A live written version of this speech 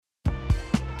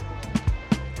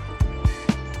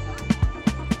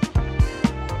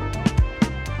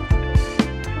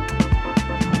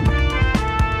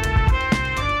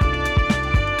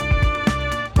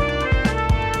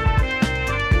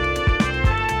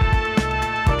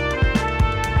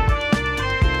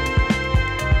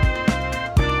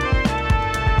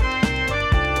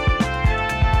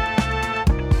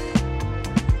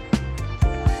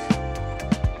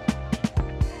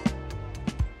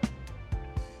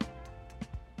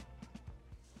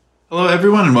Hello,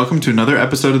 everyone, and welcome to another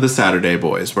episode of the Saturday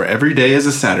Boys, where every day is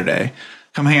a Saturday.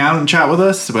 Come hang out and chat with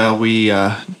us while we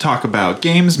talk about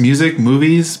games, music,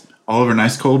 movies, all over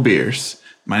nice cold beers.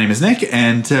 My name is Nick,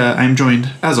 and I'm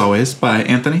joined, as always, by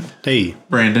Anthony. Hey.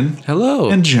 Brandon. Hello.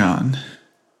 And John.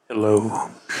 Hello.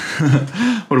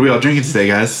 What are we all drinking today,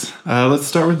 guys? Let's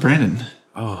start with Brandon.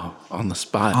 Oh, on the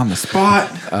spot. On the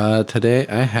spot. Today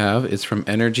I have, it's from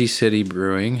Energy City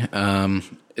Brewing.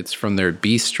 It's from their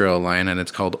Bistro line, and it's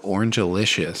called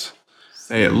Orangelicious.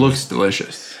 Hey, it looks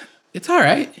delicious. It's all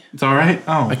right. It's all right?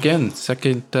 Oh. Again,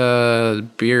 second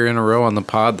beer in a row on the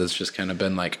pod that's just kind of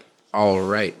been like, all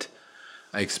right.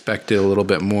 I expected a little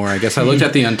bit more. I guess I looked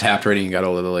at the Untapped rating and got a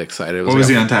little excited. What was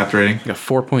the Untapped rating? Like a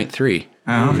 4.3.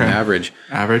 Oh, okay. Average.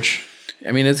 Average.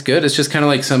 I mean, it's good. It's just kind of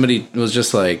like somebody was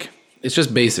just like, it's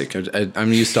just basic.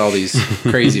 I'm used to all these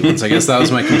crazy ones. I guess that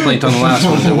was my complaint on the last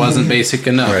one. It wasn't basic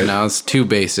enough. Right. Now it's too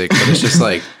basic. But it's just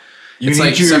like, it's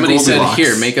like somebody said,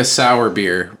 here, make a sour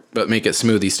beer, but make it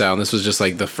smoothie style. And this was just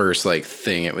like the first like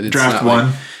thing. It's Draft not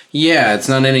one. Like, yeah, it's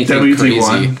not anything WD1.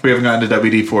 crazy. We haven't gotten to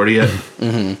WD-40 yet.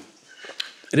 Mm-hmm.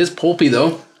 It is pulpy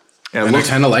though. Yeah, and I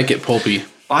kind of like it pulpy.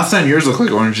 Last time yours looked like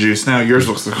orange juice. Now yours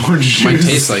looks like orange juice. Mine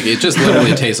tastes like it. Just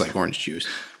literally tastes like orange juice,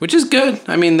 which is good.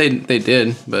 I mean, they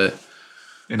did, but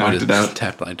they knocked it out.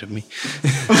 Tap lied to me.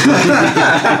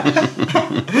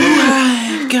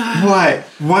 God.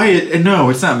 Why? No,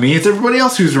 it's not me. It's everybody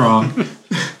else who's wrong.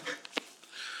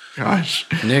 Gosh.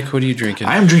 Nick, what are you drinking?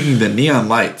 I'm drinking the Neon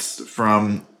Lights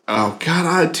from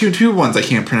two ones I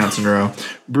can't pronounce in a row.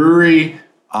 Brewery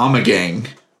Ommegang.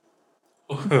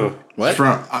 What?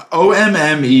 From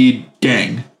OMME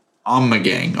Gang.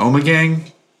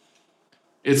 Ommegang.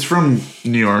 It's from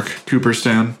New York,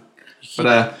 Cooperstown.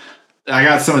 But I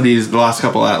got some of these the last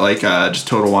couple at just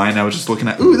Total Wine. I was just looking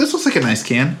at, ooh, this looks like a nice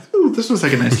can. Ooh, this looks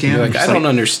like a nice can. I don't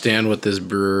understand what this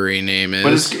brewery name is.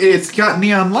 But it's got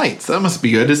neon lights. That must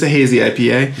be good. It's a hazy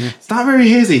IPA. Yeah. It's not very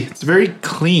hazy. It's very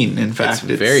clean, in fact.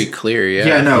 It's very clear, yeah.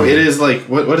 Yeah, no, it is like,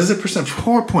 what is it percent?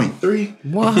 4.3?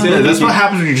 What? That's what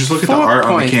happens when you just look at the art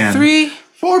on the can.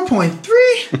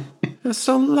 4.3? That's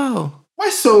so low.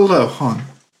 Why so low, hon?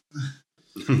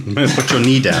 Put your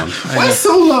knee down. Why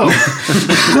so low?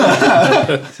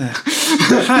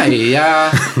 Hi,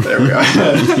 there we go.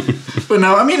 But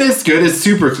no, I mean, it's good. It's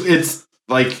super. It's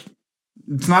like,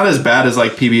 it's not as bad as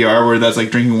like PBR where that's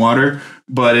like drinking water,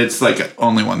 but it's like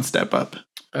only one step up.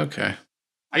 Okay.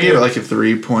 I gave it like a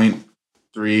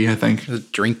 3.3, I think. It's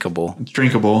drinkable. It's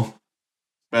drinkable.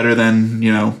 Better than,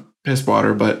 piss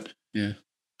water, but yeah.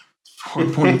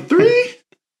 4.3?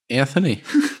 Anthony.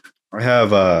 I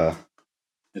have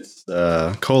it's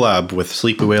a collab with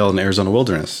Sleepy Whale and Arizona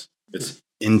Wilderness. It's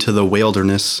Into the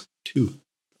Wilderness 2.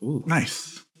 Ooh,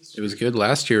 nice. It was good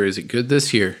last year. Is it good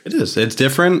this year? It is. It's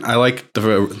different. I like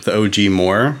the OG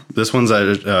more. This one's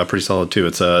pretty solid too.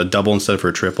 It's a double instead for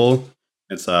a triple.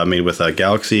 It's made with a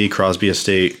Galaxy, Crosby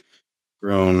Estate,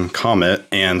 Grown Comet,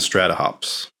 and Strata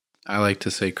hops. I like to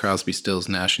say Crosby, Stills,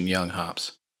 Nash, and Young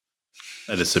hops.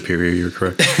 That is superior. You're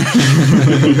correct.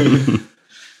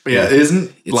 But yeah,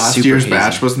 isn't it's last year's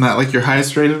batch, wasn't that like your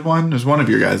highest rated one? There's one of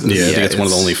your guys'. Yeah, I think it's one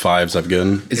of the only fives I've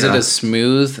gotten. Is it as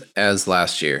smooth as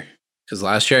last year? Because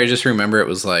last year I just remember it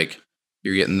was like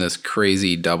you're getting this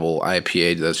crazy double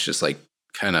IPA that's just like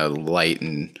kind of light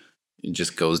and it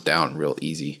just goes down real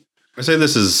easy. I say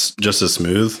this is just as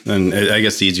smooth, and I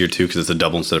guess easier too because it's a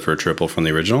double instead for a triple from the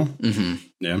original. Mm-hmm.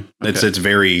 Yeah, okay. It's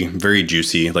very, very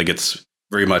juicy. Like it's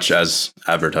very much as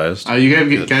advertised.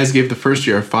 You guys gave the first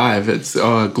year a 5. Its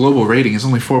global rating is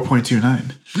only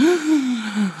 4.29.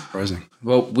 Surprising.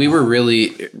 Well, we were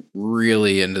really,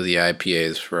 really into the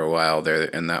IPAs for a while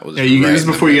there, and that was this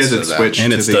before you guys had switched.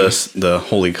 And it's the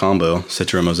holy combo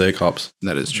Citra Mosaic hops.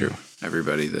 That is true.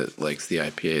 Everybody that likes the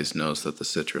IPAs knows that the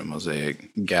Citra Mosaic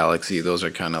Galaxy, those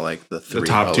are kind of like the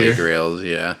top holy tier grails.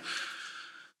 Yeah.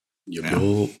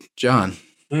 John,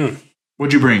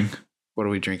 what'd you bring? What are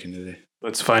we drinking today?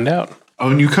 Let's find out.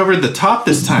 Oh, and you covered the top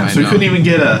this time, so we couldn't even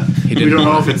get a. We don't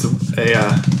know if it's a.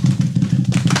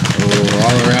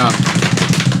 All around.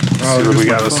 Let's see what we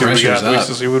got. Let's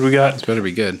see what we got. This better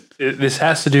be good. This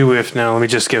has to do with, now let me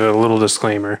just give a little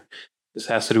disclaimer. This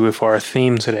has to do with our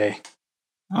theme today.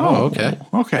 Oh, okay.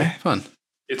 Okay. Fun.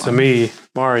 It's a me,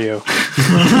 Mario.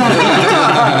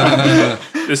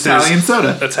 This Italian is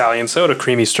soda. Italian soda,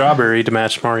 creamy strawberry to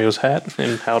match Mario's hat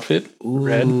and outfit.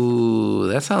 Red. Ooh,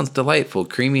 that sounds delightful.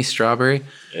 Creamy strawberry.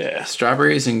 Yeah.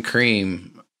 Strawberries and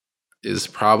cream is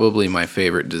probably my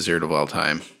favorite dessert of all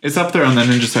time. It's up there on the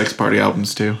Ninja Sex Party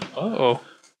albums too. Oh.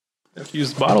 Have to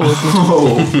use the bottle opener.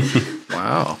 Oh.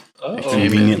 Wow. Oh. It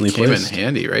came in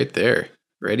handy right there.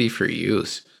 Ready for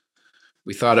use.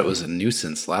 We thought it was a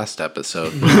nuisance last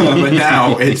episode. But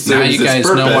now it's Now you guys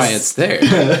know why it's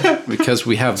there. Because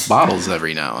we have bottles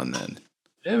every now and then.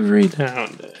 Every now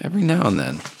and then. Every now and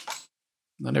then.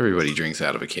 Not everybody drinks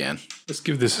out of a can. Let's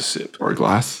give this a sip. Or a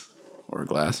glass. Or a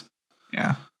glass.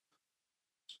 Yeah.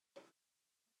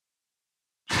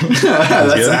 That's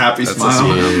a happy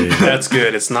smile. That's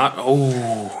good. It's not.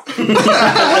 Oh.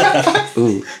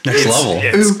 Ooh. Next level.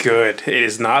 It's good. It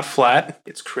is not flat.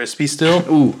 It's crispy still.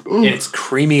 Ooh. And it's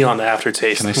creamy on the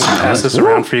aftertaste. Can I I'm gonna pass this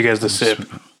around for you guys to sip.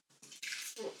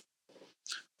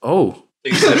 Oh.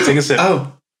 Take a sip. Take a sip.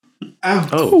 Oh.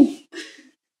 Oh.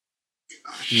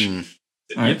 Hmm.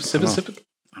 Yep. Sip it. Sip it.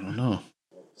 I don't know.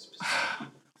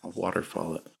 I'll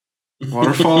waterfall it.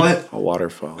 Waterfall it? I'll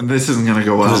waterfall it. This isn't going to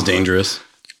go well. This is dangerous.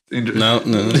 No.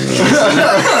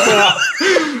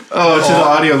 Oh, to the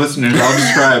audio listeners, I'll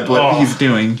describe what he's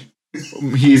doing.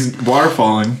 He's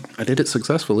waterfalling. I did it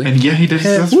successfully. And yeah, he did it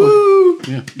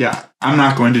successfully. Yeah. I'm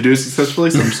not going to do it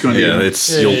successfully, so I'm just going to do it.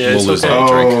 We'll lose all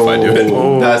the drink if I do it.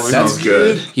 Oh, that sounds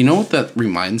good. You know what that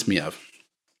reminds me of?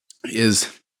 Is,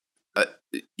 have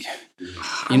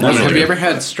you ever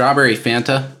had strawberry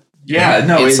Fanta? Yeah,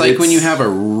 no. It's like when you have a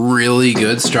really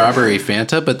good strawberry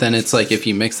Fanta, but then it's like if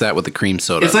you mix that with the cream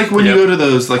soda. It's like when you go to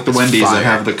those, like the Wendy's fire. that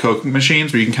have the Coke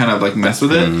machines where you can kind of like mess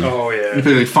with it. Oh, yeah. You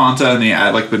put like Fanta and they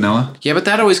add like vanilla. Yeah, but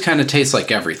that always kind of tastes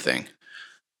like everything.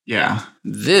 Yeah.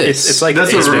 It's like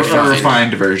that's a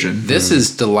refined version. This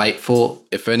is delightful.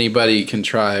 If anybody can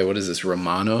try, what is this,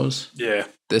 Romano's? Yeah.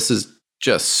 This is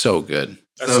just so good.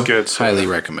 That's good. Highly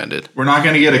recommended. We're not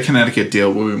going to get a Connecticut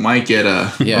deal, but we might get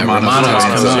a Romano's.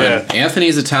 Come on. Yeah.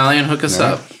 Anthony's Italian. Hook us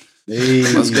up. Hey.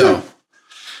 Let's go.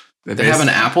 They have an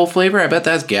apple flavor. I bet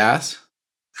that's gas.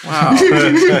 Wow.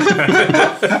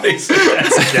 That's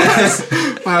gas.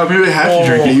 Wow, maybe I have to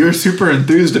drink it. You were super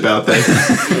enthused about this.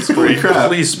 That's Holy crap.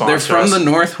 Please sponsor They're from us. the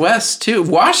Northwest, too.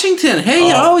 Washington.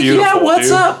 Hey, Oh, yeah, beautiful, what's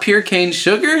dude. up? Pure cane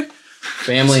sugar.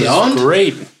 Family This is owned.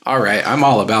 Great. All right, I'm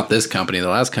all about this company. The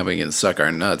last company can suck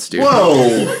our nuts, dude. Whoa.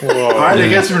 All right, I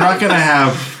guess we're not going to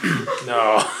have...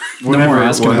 No. No more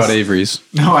asking about Avery's.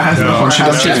 No, I haven't. Don't you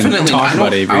Definitely talk not.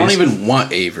 about I don't Avery's. even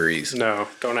want Avery's. No.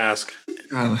 Don't ask.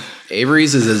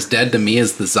 Avery's is as dead to me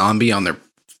as the zombie on their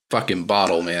fucking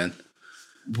bottle, man.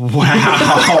 Wow.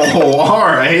 All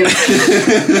right.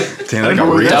 Damn, like a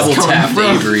real Double tapped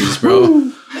Avery's,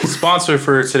 bro. Sponsor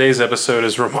for today's episode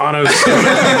is Romano's.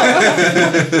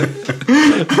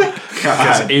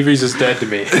 Because Avery's is dead to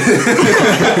me.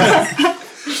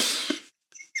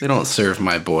 They don't serve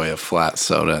my boy a flat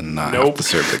soda and not have to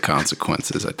serve the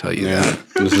consequences, I tell you that.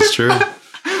 This is true.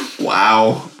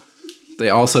 Wow. They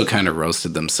also kind of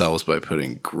roasted themselves by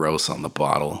putting gross on the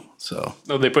bottle. So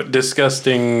No, they put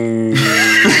disgusting. no,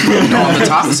 on the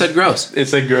top it said gross. It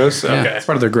said gross? Yeah. Okay. It's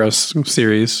part of their gross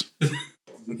series.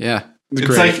 Yeah.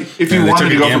 It's like if you they wanted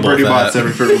took to a go for gamble Birdie with Bots that.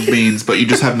 every fruit with beans, but you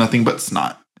just have nothing but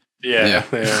snot. Yeah.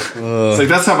 It's like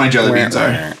that's how my jelly beans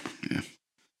are.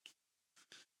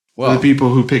 Well, The people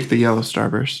who pick the yellow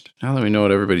Starburst. now that we know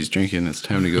what everybody's drinking, it's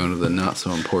time to go into the not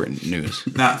so important news.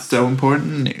 Not so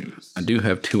important news. I do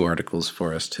have 2 articles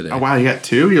for us today. Oh wow, you got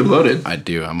 2? You're loaded. I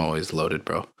do. I'm always loaded,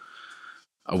 bro.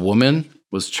 A woman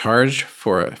was charged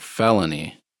for a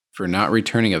felony for not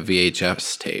returning a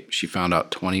VHS tape. She found out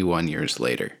 21 years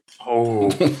later. Oh.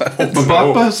 But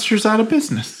Blockbuster's out of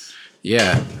business.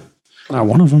 Yeah. Not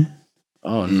one of them.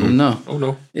 Oh, no. Oh,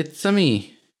 no. It's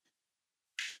me.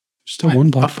 Still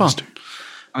one Blockbuster.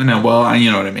 I know. Well,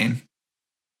 you know what I mean.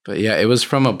 But yeah, it was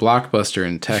from a Blockbuster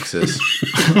in Texas.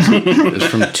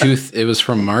 It was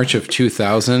from March of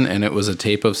 2000, and it was a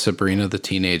tape of Sabrina the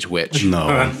Teenage Witch.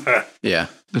 No. Yeah.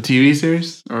 The TV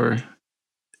series, or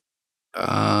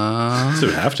This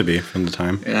would have to be from the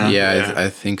time. yeah. I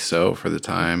think so for the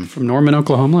time. From Norman,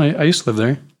 Oklahoma. I used to live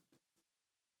there.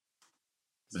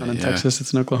 It's not in Yeah. Texas,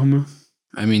 it's in Oklahoma.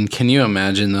 I mean, can you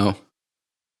imagine though?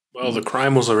 Well, the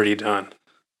crime was already done.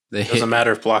 They Doesn't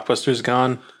matter if Blockbuster's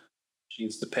gone. She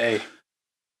needs to pay.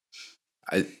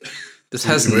 This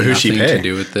has Who's she nothing pay? to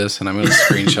do with this, and I'm going to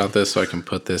screenshot this so I can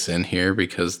put this in here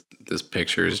because this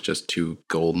picture is just too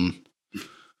golden.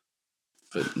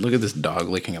 But look at this dog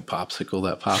licking a popsicle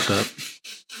that popped up.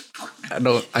 I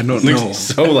don't know. Looks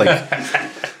so like I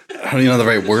don't even know the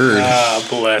right word. Ah,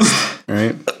 blessed.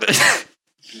 Right?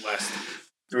 Blessed.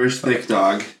 First thick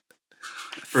dog.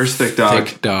 First thick dog.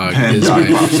 Thick dog And is dog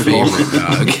my popsicle. favorite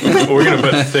dog. We're going to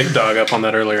put Thick Dog up on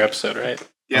that earlier episode, right?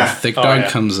 Yeah. Thick Oh, dog yeah.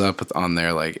 comes up on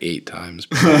there like 8 times.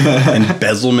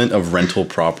 Embezzlement of rental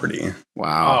property.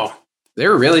 Wow. Oh. They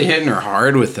were really hitting her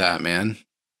hard with that, man.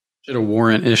 She had a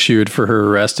warrant issued for her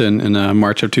arrest in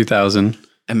March of 2000.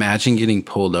 Imagine getting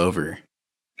pulled over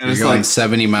And You're it's going like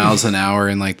 70 miles an hour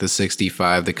in like the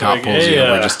 65. The cop Like, pulls hey, you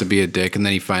over just to be a dick, and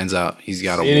then he finds out he's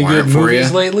got a Any warrant good for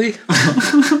movies you. lately?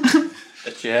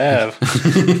 That you have.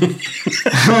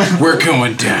 We're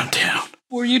going downtown.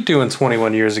 What were you doing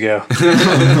 21 years ago?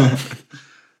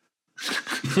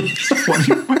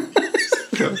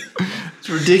 it's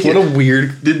ridiculous. What a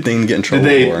weird thing to get in trouble Did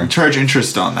they for. charge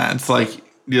interest on that? It's like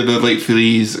the late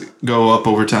fees go up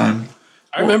over time.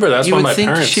 I remember that's You when would my think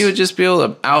parents. she would just be able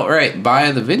to outright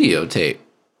buy the videotape.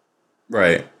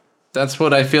 Right. That's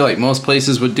what I feel like most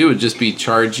places would do, would just be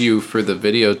charge you for the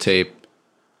videotape.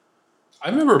 I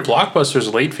remember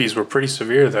Blockbuster's late fees were pretty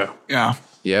severe, though. Yeah.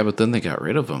 Yeah, but then they got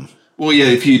rid of them. Well, yeah,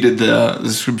 if you did the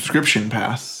subscription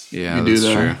pass. Yeah, you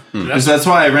that's true. Because that's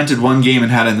why I rented one game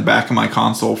and had it in the back of my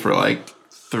console for like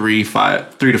 3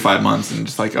 to 5 months, and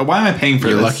just like, oh, why am I paying for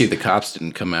You're this? lucky the cops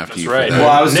didn't come after That's you right. for that. Well,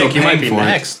 I was Nick, still you might paying be for it.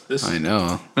 next. This I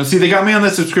know. No, see, they got me on the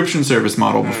subscription service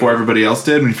model before everybody else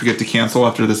did. When you forget to cancel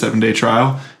after the 7-day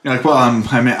trial, you're like, well,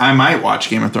 I might watch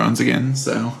Game of Thrones again.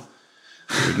 So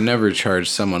You would never charge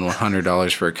someone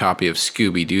 $100 for a copy of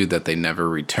Scooby-Doo that they never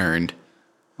returned.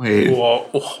 wait, Well,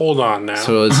 hold on now.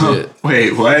 So it's it.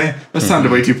 wait, what? That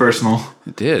sounded way too personal.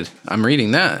 It did. I'm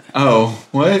reading that. Oh,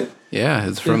 what? Yeah,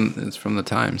 it's from the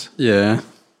Times. Yeah.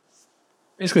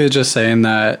 Basically, it's just saying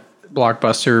that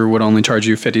Blockbuster would only charge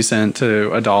you 50 cents to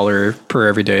 $1 per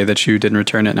every day that you didn't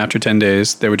return it. And after 10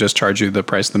 days, they would just charge you the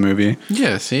price of the movie.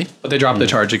 Yeah, see? But they dropped the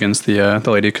charge against the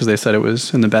lady because they said it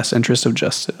was in the best interest of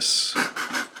justice.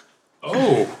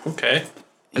 Oh, okay.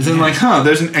 As in, like,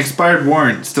 there's an expired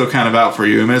warrant still kind of out for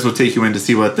you. I may as well take you in to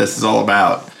see what this is all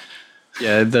about.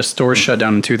 Yeah, the store shut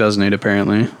down in 2008,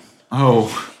 apparently.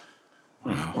 Oh.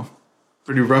 Wow.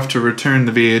 Pretty rough to return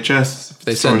the VHS.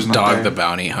 They Store's sent not Dog there. the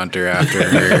Bounty Hunter after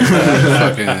her.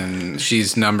 Fucking,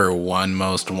 she's #1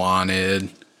 most wanted.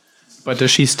 But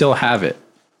does she still have it?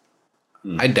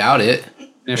 I doubt it. And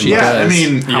if she Yeah, I does,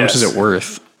 mean, how much is yes. it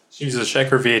worth? She needs to check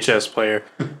her VHS player.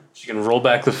 She can roll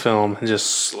back the film and just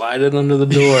slide it under the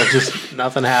door. Just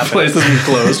nothing happens. Place isn't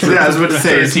closed. Yeah, I was about to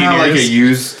say, it's 13 not like a years.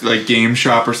 used like game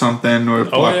shop or something where Oh,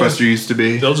 Blockbuster used to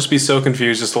be. They'll just be so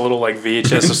confused. Just a little like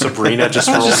VHS of Sabrina just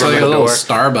rolls Just under like a the little door.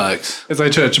 Starbucks. It's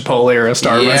like a Chipotle or a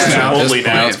Starbucks Yeah. now. At this Only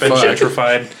now point, it's been fuck.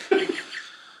 gentrified.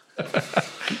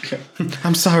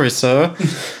 I'm sorry, sir.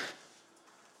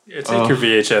 Yeah, take your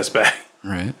VHS back.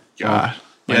 Right. God.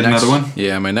 My Yeah, next- another one?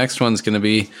 Yeah, my next one's going to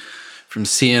be from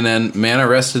CNN. Man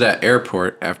arrested at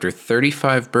airport after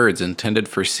 35 birds intended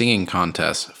for singing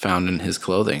contest found in his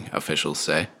clothing, officials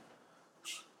say.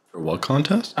 For what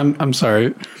contest? I'm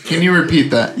sorry. Can you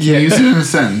repeat that? Yeah. Use it in a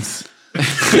sentence. Yeah,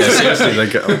 seriously.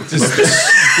 Like,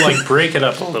 Like break it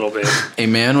up a little bit. A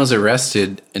man was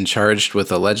arrested and charged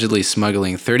with allegedly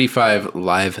smuggling 35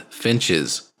 live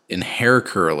finches in hair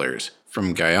curlers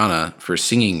from Guyana for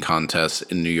singing contests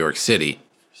in New York City.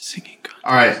 Singing contest.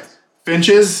 All right.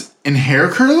 Finches and hair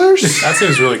curlers? That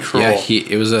seems really cruel. Yeah,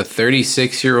 it was a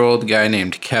 36-year-old guy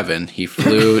named Kevin. He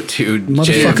flew to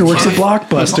Motherfucker works at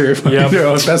Blockbuster.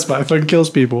 Yep. Best Buy fucking kills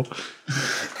people.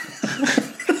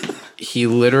 He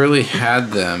literally had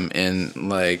them in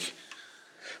like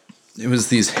it was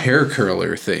these hair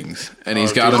curler things, and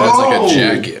he's got them as like Oh. a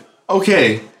jacket.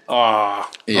 Okay. Ah,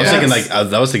 I was thinking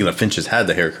I was thinking the finches had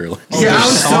the hair curler. Yeah, I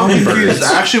was so songbirds. confused.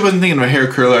 I actually wasn't thinking of a hair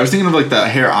curler. I was thinking of like the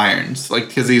hair irons, like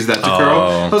because they use that to curl.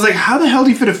 Oh. I was like, how the hell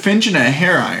do you fit a finch in a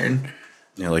hair iron?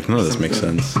 Yeah, like none of this makes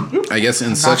sense. I guess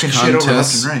in such Knocking shit over left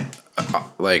contests, and right.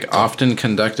 like often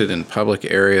conducted in public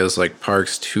areas like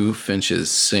parks, 2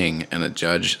 finches sing, and a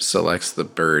judge selects the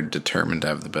bird determined to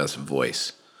have the best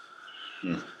voice.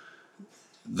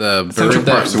 The Central bird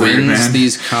that Park's weird, wins man.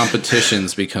 these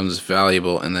competitions becomes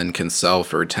valuable and then can sell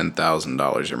for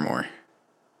 $10,000 or more.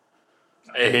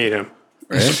 I hate him.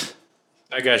 Right?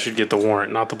 That guy should get the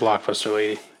warrant, not the Blockbuster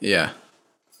lady. Yeah.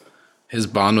 His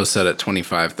bond was set at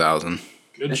 $25,000.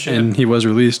 Good shit. And he was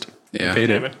released. Yeah. Paid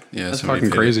Damn it. it. Yeah, That's somebody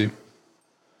fucking paid it. crazy.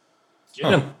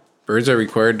 Get him. Birds are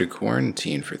required to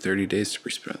quarantine for 30 days to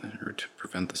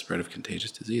prevent the spread of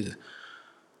contagious diseases.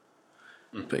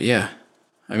 But yeah,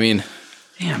 I mean,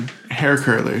 Damn. Hair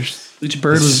curlers. Each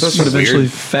bird It's would such a eventually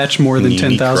weird, fetch more than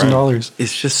unique $10,000.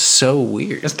 it's just so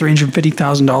weird. That's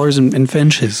 $350,000 in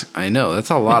finches. I know, that's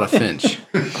a lot of finch.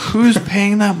 Who's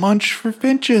paying that much for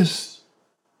finches?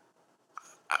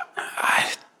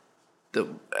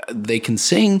 They can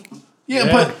sing. Yeah,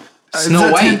 Yeah. but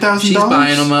Snow White, she's $10,000?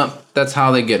 buying them up. That's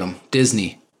how they get them.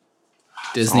 Disney.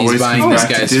 Disney's Always buying comes this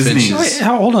back to guy's Disney. finches. Wait,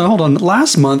 hold on.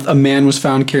 Last month, a man was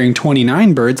found carrying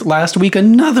 29 birds. Last week,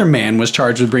 another man was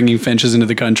charged with bringing finches into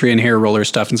the country and hair roller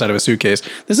stuffed inside of a suitcase.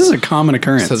 This is a common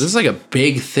occurrence. So this is like a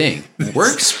big thing.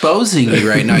 We're exposing you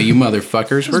right now, you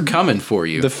motherfuckers. We're coming for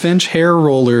you. The finch hair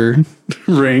roller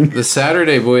ring. The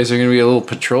Saturday boys are going to be a little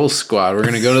patrol squad. We're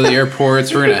going to go to the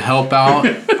airports. We're going to help out.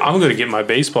 I'm going to get my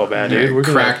baseball bat, dude. We're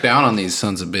Crack down on these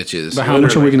sons of bitches. But how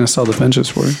much are we going to sell the finches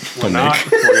for? We're not.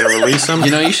 We're going to release them. You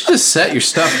know, you should just set your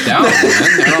stuff down, man.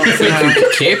 I don't think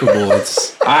you're capable.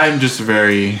 I'm just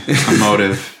very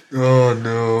emotive. Oh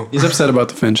no. He's upset about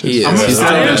the finches. He is. I'm He's upset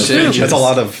not about gonna finches. change. That's a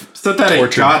lot of It's not that it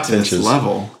tortured got to this finches.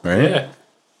 level. right? Yeah.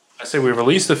 I say we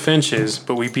release the finches,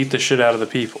 but we beat the shit out of the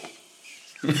people.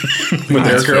 With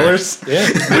hair curlers? Yeah.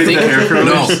 I think, hair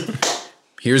curlers? no.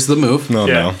 Here's the move. No,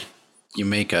 Yeah. no. You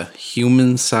make a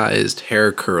human-sized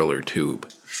hair curler tube.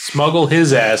 Smuggle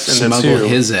his ass in the Smuggle tube.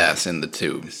 his ass in the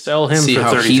tube. Sell him See for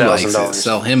how he likes it. $30,000.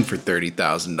 Sell him for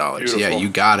 $30,000. Yeah, Beautiful. you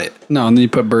got it. No, and then you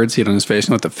put birdseed on his face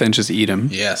and let the finches eat him.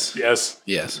 Yes. Yes.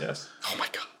 Yes. Yes. Oh my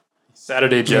god.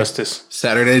 Saturday Justice.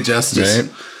 Saturday Justice.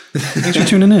 Right? Thanks for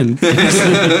tuning in.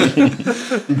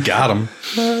 Got him.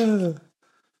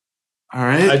 All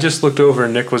right. I just looked over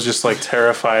and Nick was just like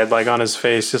terrified, like on his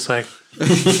face, just like,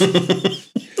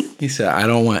 He said, I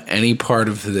don't want any part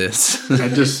of this. I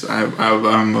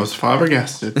was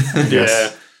flabbergasted. I guess.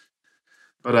 yeah.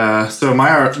 But so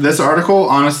this article,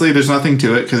 honestly, there's nothing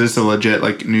to it because it's a legit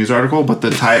like news article. But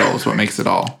the title is what makes it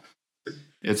all.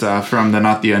 It's from the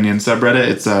Not the Onion subreddit.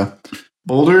 It's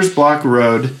Boulder's Block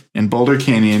Road in Boulder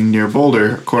Canyon near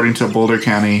Boulder, according to Boulder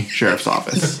County Sheriff's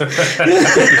Office.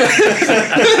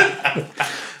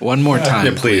 One more time,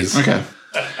 Yeah, please. Okay.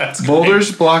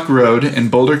 Boulder's Block Road in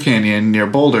Boulder Canyon near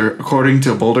Boulder, according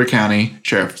to Boulder County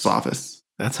Sheriff's Office.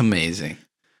 That's amazing.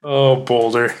 Oh,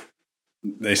 Boulder.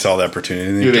 They saw the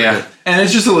opportunity. Yeah. And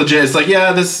it's just a legit, it's like,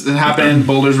 yeah, this happened.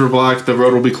 Boulders were blocked. The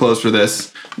road will be closed for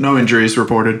this. No injuries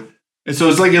reported. And so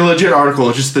it's like a legit article.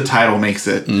 It's just the title makes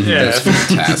it. Yeah. That's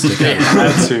fantastic.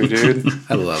 That too, dude.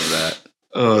 I love that.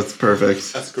 Oh, it's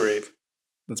perfect. That's great.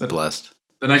 That's blessed.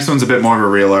 The next one's a bit more of a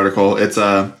real article. It's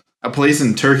a place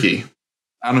in Turkey.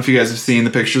 I don't know if you guys have seen the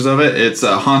pictures of it. It's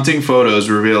haunting photos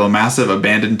reveal a massive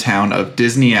abandoned town of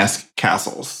Disney-esque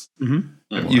castles.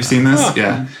 Mm-hmm. You've seen this? Huh.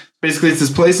 Yeah. Basically, it's this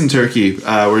place in Turkey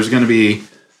where there's going to be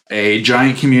a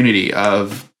giant community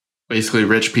of basically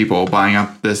rich people buying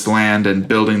up this land and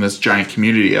building this giant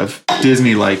community of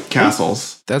Disney-like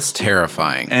castles. That's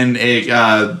terrifying. And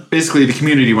it basically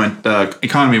the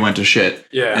economy went to shit.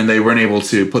 Yeah. And they weren't able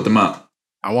to put them up.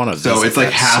 I want to. So it's like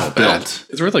half built.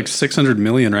 It's worth like 600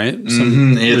 million, right?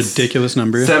 Some It's ridiculous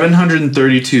number.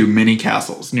 732 mini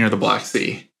castles near the Black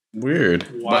Sea. Weird.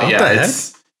 But What yeah, the heck?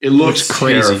 it looks Looks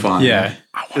crazy. terrifying. Yeah.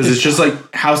 Because it's just like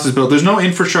houses built. There's no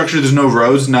infrastructure. There's no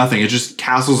roads. Nothing. It's just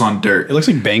castles on dirt. It looks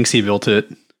like Banksy built it.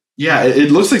 Yeah, it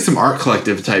looks like some art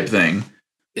collective type thing.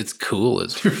 It's cool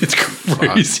as It's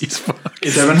crazy as fuck.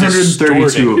 It's 732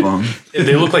 distorted. of them.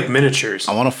 They look like miniatures.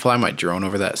 I want to fly my drone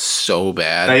over that so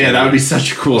bad. Yeah, dude. that would be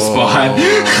such a cool spot.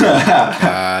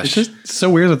 Gosh. It's just so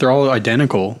weird that they're all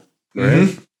identical.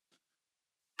 Mhm.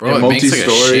 Bro, Yeah, it makes like a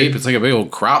multi-story. shape. It's like a big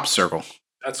old crop circle.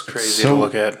 That's crazy So- to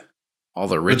look at. All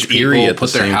the rich It's eerie people at the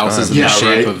put their same houses time. in Yeah, the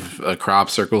shape right. of a crop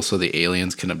circle so the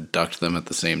aliens can abduct them at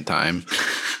the same time.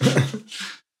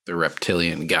 The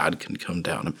reptilian god can come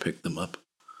down and pick them up.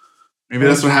 Maybe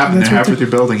that's what happened That's there what halfway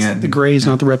through building it. The Greys,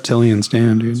 not the reptilians.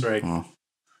 Damn, dude. That's right. Oh.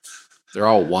 They're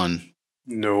all one.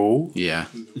 No. Yeah.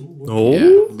 Oh.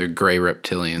 Yeah. They're gray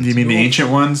reptilians. Do you mean the ancient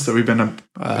ones that we've been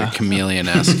They're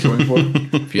chameleon-esque. going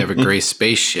for? If you have a gray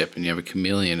spaceship and you have a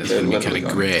chameleon, it's going to be kind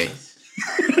of gray.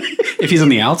 If he's on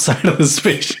the outside of the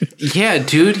spaceship. Yeah,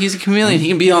 dude, he's a chameleon. He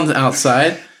can be on the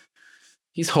outside.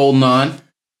 He's holding on.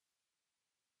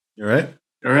 You right?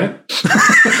 All right.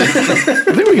 I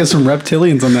think we got some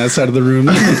reptilians on that side of the room.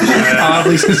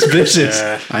 Oddly suspicious.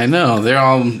 Yeah. I know. They're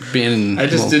all being... I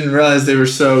just didn't realize they were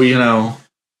so,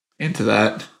 into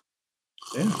that.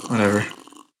 Yeah, whatever.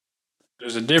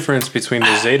 There's a difference between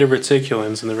the Zeta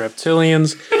Reticulans and the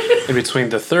Reptilians, and between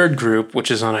the third group, which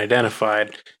is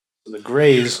unidentified. The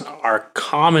Greys are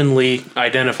commonly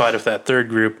identified with that third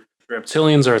group.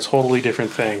 Reptilians are a totally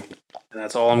different thing. And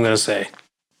that's all I'm going to say.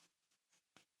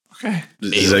 Okay.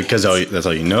 Is it because that's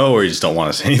all you know, or you just don't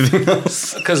want to say anything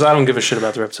else? Because I don't give a shit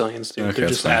about the Reptilians, dude. Okay, They're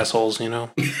that's just fine. assholes, you know?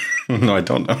 No, I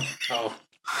don't know. Oh,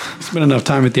 Spend enough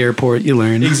time at the airport, you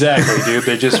learn. exactly, dude.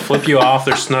 They just flip you off.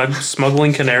 They're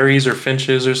smuggling canaries or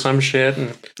finches or some shit.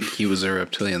 And He was a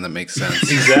reptilian. That makes sense.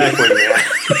 exactly, man.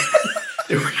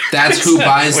 That's who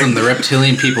buys them, the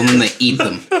reptilian people, and then they eat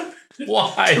them.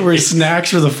 Why? We're snacks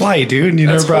for the flight, dude. You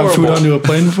That's never brought food horrible. onto a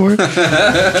plane before?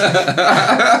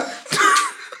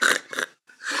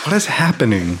 What is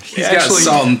happening? He's got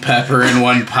salt and pepper in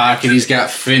one pocket. He's got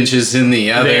finches in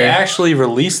the other. They actually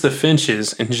release the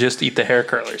finches and just eat the hair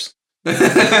curlers.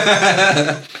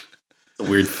 A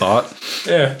weird thought.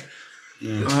 Yeah.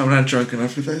 I'm not drunk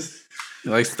enough for this. He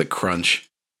likes the crunch.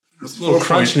 A little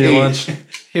crunch in your lunch.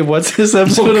 Hey, what's this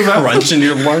episode about? Crunch in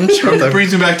your lunch? That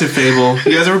brings me back to Fable.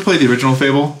 You guys ever played the original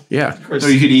Fable? Yeah. So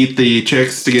you could eat the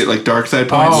chicks to get like dark side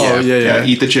points. Oh, yeah.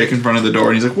 Eat the chick in front of the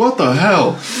door, and he's like, "What the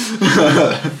hell?"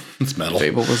 It's metal.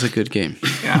 Fable was a good game.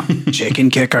 Yeah, Chicken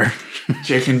kicker.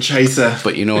 chicken chaser.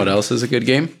 But you know what else is a good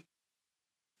game?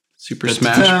 Super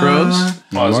Smash Bros. I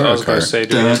was Mario going to Kart. say,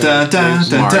 do Dun, you dun, dun,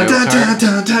 dun, Mario dun, Kart.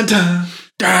 dun, dun, dun, dun.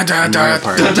 Mario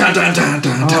Party. Dun, dun, dun,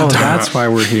 dun, Oh, dun, dun. that's why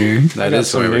we're here. That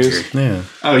is some why we're news. here. Yeah.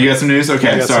 Oh, you got some news?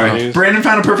 Okay, got some sorry. news. Brandon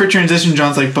found a perfect transition.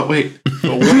 John's like, but wait.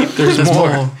 But wait, there's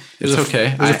more. It's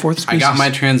okay. there's a fourth I got species.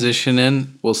 my transition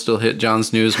in. We'll still hit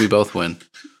John's news. We both win.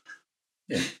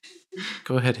 Yeah.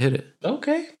 Go ahead, hit it.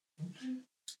 Okay.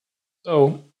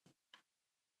 So,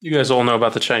 you guys all know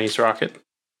about the Chinese rocket.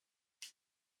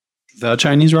 The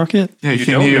Chinese rocket? Yeah, You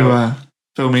can don't you know.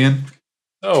 fill me in?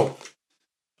 Oh,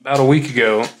 about a week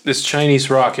ago, this Chinese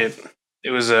rocket,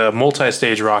 it was a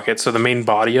multi-stage rocket, so the main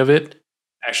body of it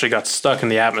actually got stuck in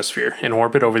the atmosphere in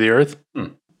orbit over the Earth.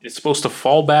 It's supposed to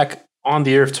fall back on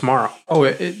the Earth tomorrow. Oh,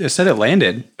 it said it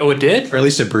landed. Oh, it did? Or at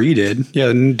least a brie did.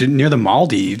 Yeah, near the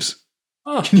Maldives.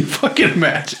 Huh. Can you fucking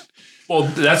imagine? Well,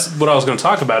 that's what I was going to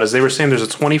talk about, is they were saying there's a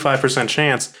 25%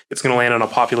 chance it's going to land on a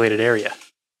populated area.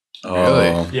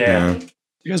 Oh, Yeah.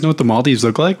 You guys know what the Maldives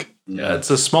look like? Yeah,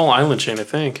 it's a small island chain, I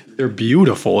think. They're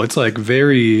beautiful. It's like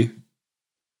very.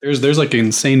 There's like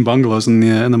insane bungalows in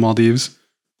the Maldives.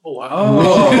 Oh, wow.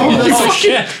 Oh,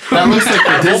 shit. that looks like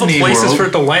the All the Disney places World. for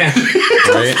it to land.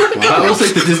 Right? That looks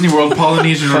like the Disney World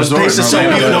Polynesian Resort. Space is so in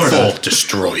Orlando, Florida. beautiful.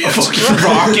 Destroy it.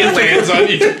 Rocket lands on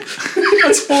you.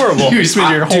 That's horrible. You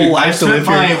spend your whole Dude, life I've to live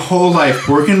spent my here. whole life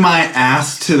working my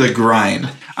ass to the grind.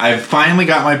 I've finally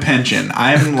got my pension.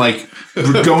 I'm like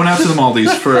going out to the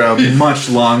Maldives for a much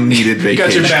long needed vacation.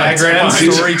 Got your background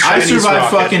story. I Chinese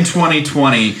survived rocket. fucking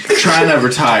 2020 trying to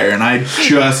retire, and I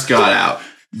just got out.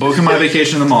 Booking my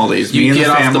vacation in the Maldives. Me You and get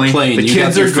the off family. the plane. The You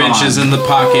kids got your are gone. finches in the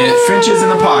pocket. Finches in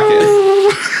the pocket.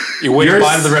 You wave Yours-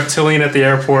 by to the reptilian at the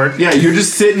airport. Yeah, you're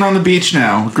just sitting on the beach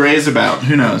now. Gray's about.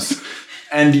 Who knows?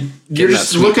 And you Getting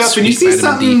just that look sweet, up and you sweet see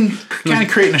vitamin something kind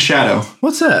of creating a shadow.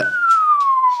 What's that?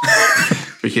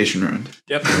 Vacation ruined.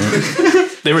 Yep.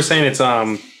 They were saying it's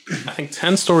I think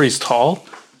 10 stories tall,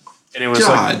 and it was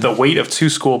God. like the weight of 2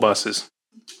 school buses.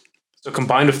 So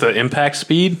combined with the impact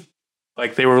speed,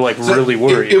 like they were like really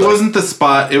worried. It Like, wasn't the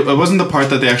spot. It wasn't the part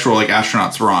that the actual like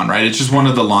astronauts were on, right? It's just one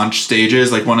of the launch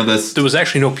stages, like one of the. there was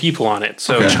actually no people on it.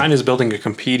 So Okay. China's building a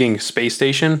competing space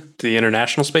station to the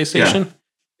International Space Station,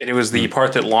 and it was the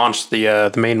part that launched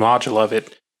the main module of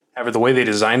it. However, the way they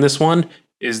designed this one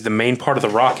is the main part of the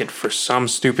rocket, for some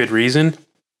stupid reason,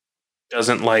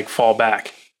 doesn't like fall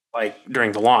back like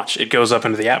during the launch. It goes up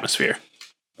into the atmosphere.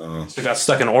 So it got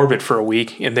stuck in orbit for a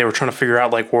week, and they were trying to figure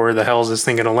out like where the hell is this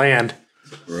thing going to land.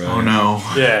 Oh no!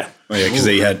 Yeah, Oh, yeah, because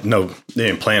they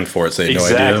didn't plan for it, so they had no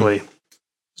idea. exactly.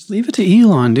 Just leave it to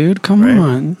Elon, dude. Come Right.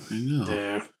 on. I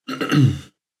know. Yeah.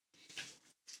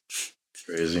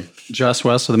 Crazy. Just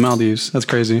west of the Maldives. That's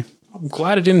crazy. I'm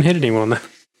glad it didn't hit anyone.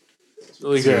 It's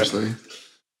really good. Seriously.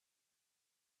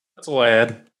 That's all I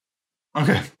had.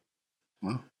 Okay.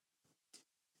 Wow.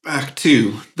 Back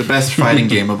to the best fighting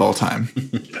game of all time.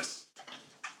 Yes.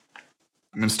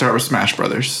 I'm gonna start with Smash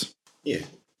Brothers. Yeah.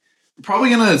 We're probably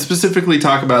gonna specifically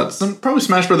talk about probably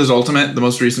Smash Brothers Ultimate, the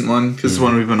most recent one, because it's the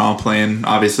one we've been all playing.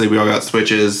 Obviously, we all got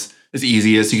Switches. It's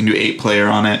easiest. You can do 8-player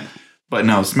on it. But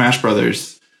no, Smash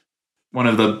Brothers, one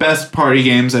of the best party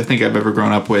games I think I've ever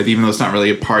grown up with, even though it's not really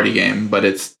a party game, but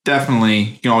it's definitely,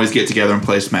 you can always get together and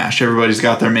play Smash. Everybody's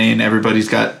got their main, everybody's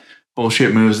got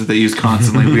bullshit moves that they use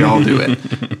constantly. We all do it.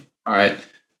 All right.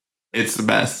 It's the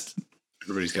best.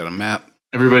 Everybody's got a map.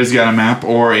 Everybody's got a map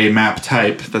or a map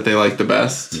type that they like the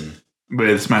best.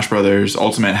 With Smash Brothers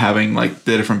Ultimate having like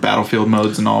the different battlefield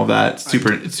modes and all of that.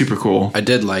 It's super cool. I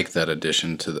did like that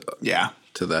addition to Yeah.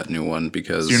 that new one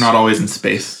because You're not always in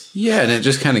space. Yeah, and it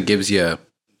just kind of gives you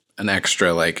an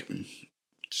extra like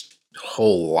just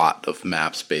whole lot of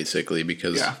maps basically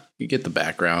because Yeah. you get the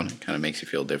background. It kind of makes you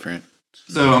feel different.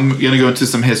 So I'm going to go into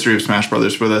some history of Smash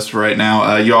Brothers with us right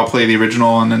now. You all play the original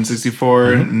on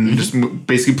N64 and just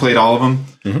basically played all of them?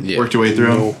 Yeah. Worked your way through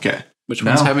them? No. Okay. Which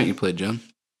ones No. haven't you played, John?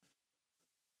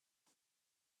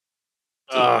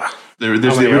 There's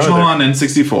How the many are original there? on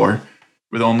N64.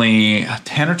 with only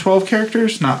 10 or 12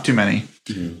 characters, not too many.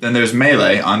 Then there's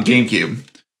Melee on GameCube.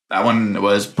 That one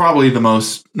was probably the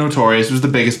most notorious. It was the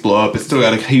biggest blow up. It's still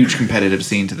got a huge competitive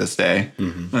scene to this day.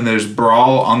 Then there's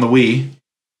Brawl on the Wii.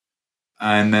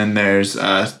 And then there's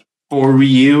for Wii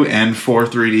U and for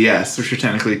 3DS, which are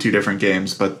technically two different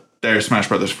games, but they're Smash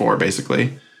Brothers 4,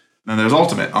 basically. Then there's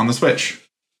Ultimate on the Switch.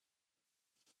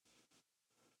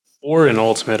 Or in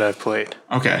Ultimate I've played.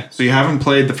 Okay, so you haven't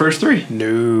played the first three?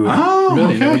 No. Oh,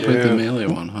 Really? okay. Never played the Melee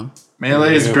one, huh?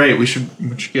 Melee is great. We should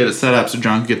get it set up so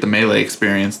John can get the Melee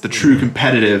experience, the true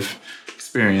competitive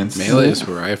experience. Melee is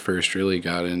where I first really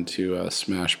got into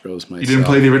Smash Bros. Myself. You didn't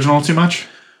play the original too much?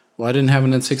 Well, I didn't have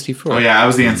an N64. Oh yeah, I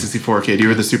was the N64 kid. You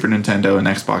were the Super Nintendo and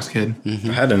Xbox kid.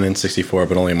 I had an N64,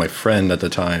 but only my friend at the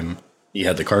time. He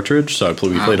had the cartridge, so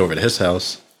we played over at his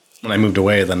house. When I moved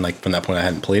away, then like from that point, I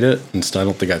hadn't played it, and still, I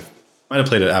don't think I might have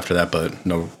played it after that, but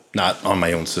no, not on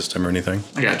my own system or anything.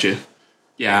 I got you.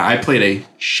 Yeah, I played a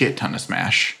shit ton of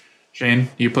Smash. Shane,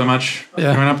 you play much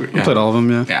Yeah, growing up? I played all of them.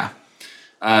 Yeah.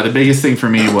 Yeah. The biggest thing for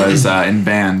me was in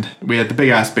band. We had the big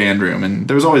ass band room, and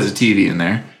there was always a TV in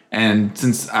there. And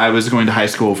since I was going to high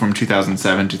school from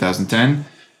 2007, 2010,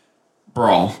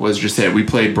 Brawl was just it. We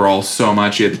played Brawl so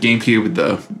much. You had the GameCube with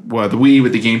the Wii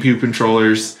with the GameCube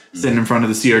controllers, sitting in front of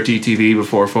the CRT TV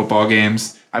before football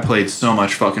games. I played so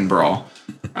much fucking Brawl.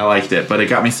 I liked it, but it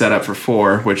got me set up for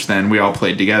 4, which then we all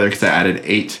played together because I added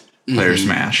 8-player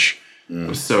Smash. It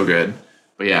was so good.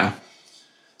 But yeah.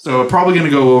 So we're probably going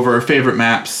to go over favorite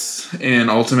maps in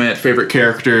Ultimate, favorite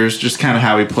characters, just kind of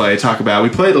how we play, talk about. We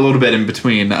played a little bit in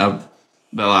between the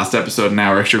last episode and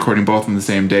now we're actually recording both on the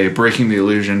same day, breaking the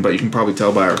illusion, but you can probably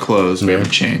tell by our clothes we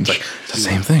haven't changed. It's the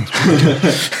same thing.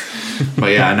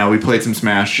 But yeah, no, we played some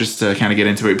Smash just to kind of get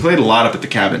into it. We played a lot up at the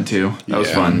cabin too. That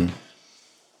was fun.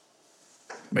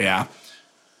 But yeah.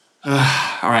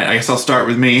 All right, I guess I'll start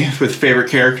with me, with favorite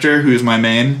character, who's my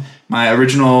main. My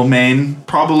original main,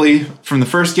 probably from the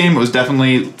first game, it was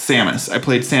definitely Samus. I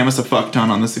played Samus a fuck ton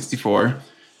on the 64.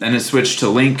 Then it switched to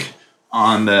Link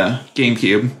on the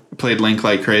GameCube. I played Link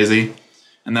like crazy.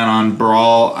 And then on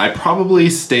Brawl, I probably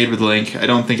stayed with Link. I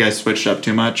don't think I switched up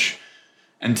too much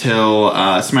until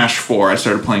Smash 4. I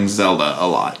started playing Zelda a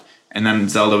lot. And then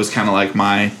Zelda was kind of like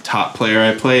my top player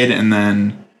I played. And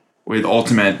then with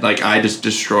Ultimate, like I just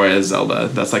destroy a Zelda.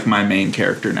 That's like my main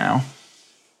character now.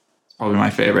 It's probably my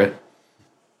favorite.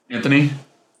 Anthony?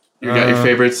 You got your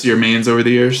favorites, your mains over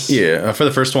the years? Yeah, for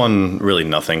the first one, really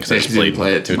nothing because I just played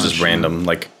it. It was just random.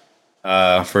 Like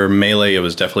for Melee, it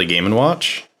was definitely Game &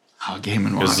 Watch. Oh, Game &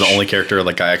 Watch. It was the only character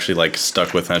like I actually like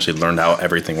stuck with and actually learned how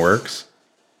everything works.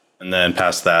 And then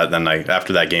past that,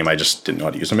 after that game, I just didn't know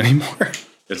how to use them anymore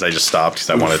because I just stopped because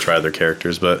I wanted to try other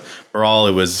characters. But for all,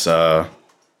 it was I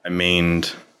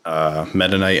mained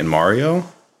Meta Knight and Mario.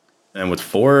 And with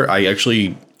 4, I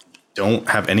actually don't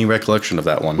have any recollection of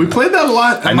that one. We played that a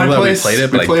lot. I know that we played it,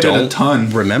 but I don't a ton.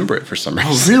 remember it for some reason.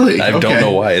 Oh, really? I don't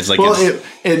know why. It's like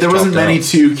there wasn't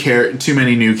too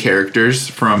many new characters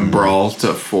from Brawl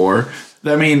to 4.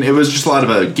 I mean, it was just a lot of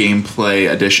a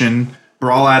gameplay addition.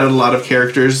 Brawl added a lot of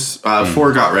characters.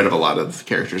 4 got rid of a lot of the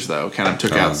characters, though. Kind of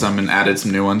took out some and added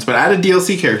some new ones, but added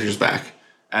DLC characters back.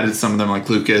 Added some of them like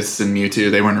Lucas and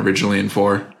Mewtwo. They weren't originally in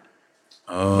 4.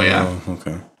 Oh, but yeah.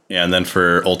 Okay. Yeah, and then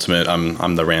for Ultimate,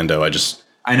 I'm the rando.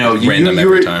 I know random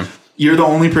every time. You're the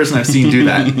only person I've seen do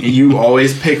that. You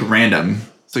always pick random,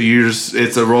 so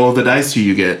it's a roll of the dice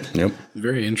you get. Yep.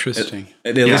 Very interesting.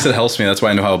 At least it helps me. That's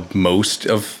why I know how most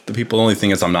of the people. The only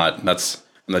thing is I'm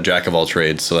the jack of all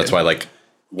trades, so that's why like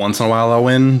once in a while I'll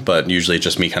win, but usually it's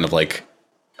just me kind of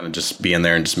just being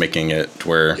there and just making it to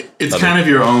where it's kind of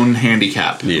your own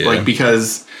handicap, like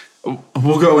because.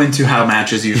 We'll go into how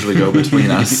matches usually go between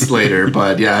us later,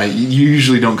 but yeah, you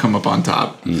usually don't come up on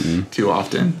top too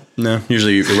often. No,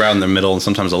 usually you're right in the middle and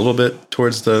sometimes a little bit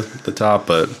towards the top,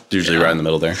 but usually right in the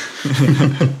middle there.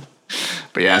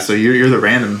 But yeah, so you're the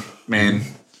random man,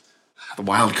 the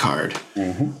wild card.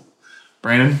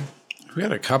 Brandon? We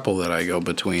got a couple that I go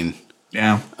between.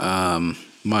 Yeah.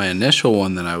 My initial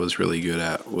one that I was really good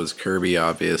at was Kirby,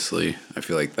 obviously. I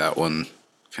feel like that one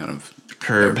kind of...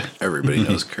 Everybody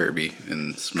knows Kirby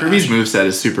in Smash. Kirby's moveset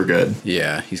is super good.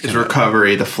 Yeah. His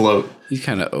recovery, the float. He's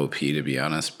kind of OP, to be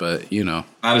honest, but, you know.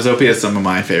 Not as OP as some of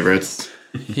my favorites.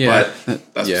 Yeah.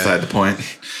 But that's beside the point.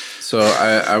 So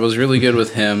I was really good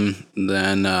with him.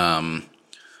 Then I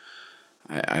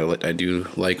do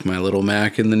like my Little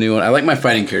Mac in the new one. I like my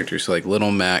fighting characters, so like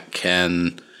Little Mac,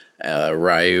 Ken,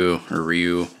 Ryu.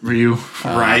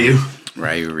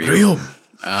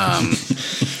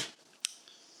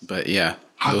 But yeah,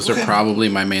 Those are probably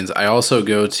my mains. I also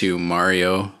go to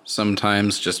Mario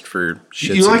sometimes just for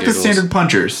shits You and like the giggles. standard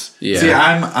punchers. Yeah. See,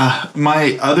 I'm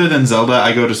other than Zelda,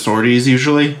 I go to swordies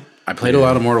usually. I played a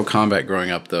lot of Mortal Kombat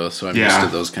growing up, though, so I'm used Yeah.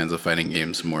 to those kinds of fighting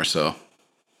games more so.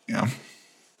 Yeah.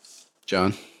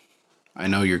 John, I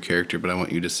know your character, but I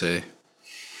want you to say.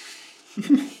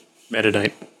 Meta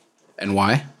Knight. And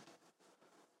why?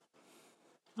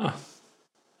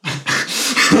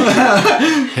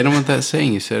 Hit him with that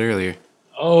saying you said earlier.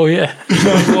 Oh yeah.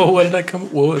 Whoa, what did I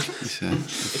come? What was? You said,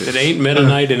 If it ain't Meta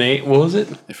Knight, it ain't. What was it?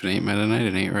 if it ain't Meta Knight,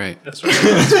 it ain't right. That's right.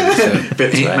 That's what he said. If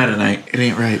it ain't right. Meta Knight, it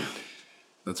ain't right.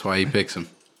 That's why he picks him.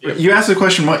 You asked the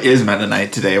question, what is Meta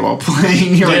Knight today while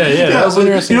playing? You're Yeah, that was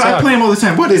interesting I talk. play him all the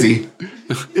time. What is he?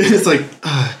 It's like,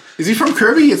 is he from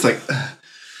Kirby? It's like,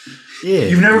 Yeah.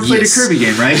 you've never played Yes. a Kirby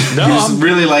game, right? No, You just I'm-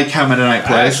 really like how Meta Knight I'm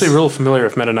plays. actually real familiar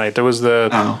with Meta Knight. There was the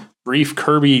Oh. brief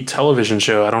Kirby television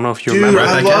show. I don't know if you Dude, remember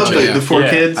I that. love catch. the four Yeah.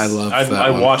 kids. I love I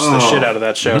that one. watched the Oh. shit out of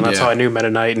that show, and that's Yeah. how I knew Meta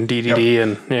Knight and DDD,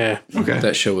 and yeah. Okay.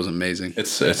 That show was amazing.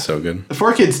 It's so good. The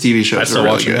four kids TV shows I are still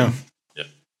really watch it good. now.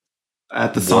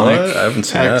 At the What? Sonic. I haven't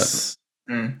seen X.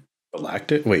 Mm.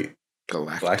 Galactic? Wait.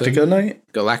 Galacta Galactica Night?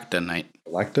 Night.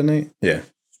 Galacta Night? Yeah.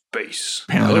 Base.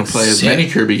 Apparently don't looks play as sick. many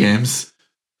Kirby games.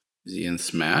 Is he in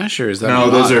Smash or is that No,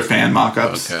 a those mod? are fan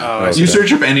mock-ups. Okay. Oh, Okay. You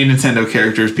search up any Nintendo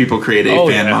characters, people create a Oh,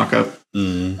 fan yeah. mock-up.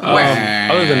 Mm.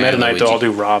 Other than Meta Knight, though, Luigi. I'll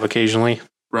do Rob occasionally.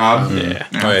 Rob? Yeah.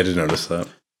 Oh, I did notice that.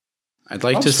 I'd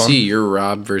like That to was fun. see your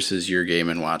Rob versus your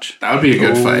Game & Watch. That would be a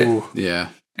good fight. Ooh. Yeah.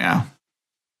 Yeah.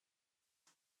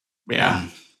 Yeah.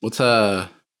 What's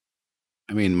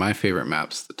my favorite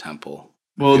map's the temple.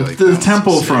 Well, I feel like the that one's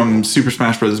temple sick. from Super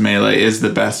Smash Bros. Melee is the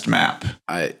best map.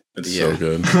 It's Yeah. so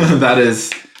good. That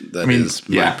is... That is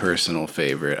yeah. my personal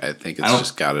favorite. I think I it's don't-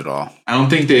 just got it all. I don't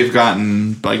think they've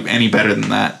gotten like any better than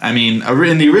that. I mean,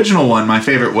 in the original one, my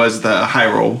favorite was the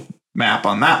Hyrule map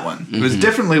on that one. It was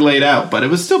differently laid out, but it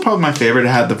was still probably my favorite. It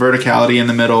had the verticality in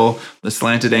the middle, the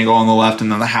slanted angle on the left,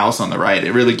 and then the house on the right.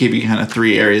 It really gave you kind of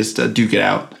three areas to duke it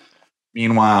out.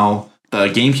 Meanwhile, the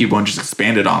GameCube one just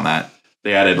expanded on that.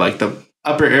 They added like the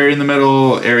upper area in the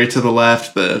middle, area to the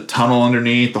left, the tunnel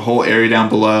underneath, the whole area down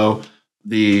below,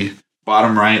 the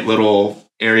bottom right little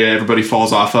area everybody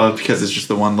falls off of because it's just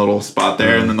the one little spot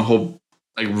there, and then the whole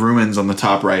like ruins on the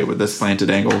top right with the slanted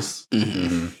angles.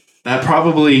 That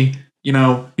probably, you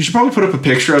should probably put up a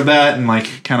picture of that and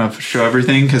like kind of show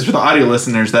everything, because for the audio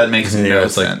listeners that makes Yeah, no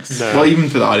it's like- sense. No. Well, even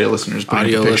for the audio listeners, putting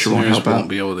Audio a picture won't listeners help won't out.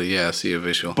 be able to, see a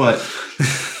visual. But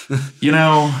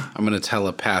I'm going to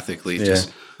telepathically just...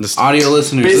 Just- Audio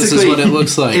listeners, this is basically, what it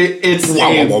looks like. It's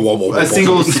a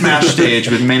single Smash stage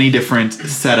with many different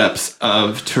setups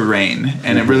of terrain,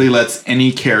 and it really lets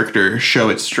any character show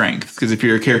its strengths. Because if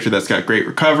you're a character that's got great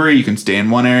recovery, you can stay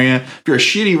in one area. If you're a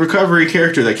shitty recovery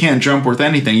character that can't jump worth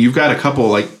anything, you've got a couple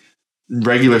like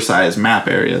regular size map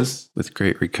areas. With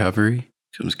great recovery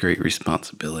comes great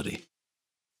responsibility.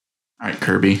 All right,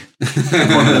 Kirby,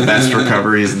 one of the best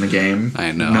recoveries in the game.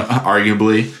 I know.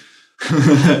 Arguably.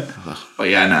 But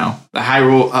yeah, no. The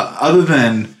Hyrule, other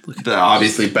than the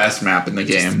obviously best map in the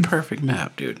It's game, the perfect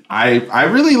map, dude. I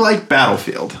really like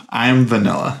Battlefield. I'm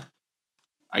vanilla,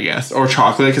 I guess. Or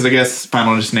chocolate, because I guess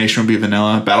Final Destination would be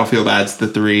vanilla. Battlefield adds the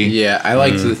three. Yeah, I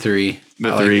liked the three.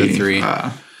 The I three. like the three.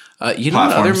 You know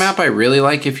what other platforms. map I really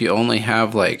like if you only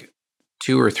have like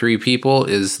 2 or 3 people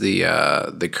is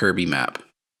the Kirby map.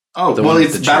 Oh, The well, one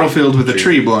it's with the Battlefield with a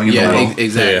tree blowing in the Yeah, middle.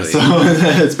 exactly. So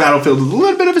it's Battlefield with a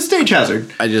little bit of a stage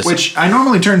hazard, which I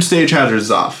normally turn stage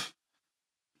hazards off.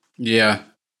 Yeah,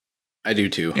 I do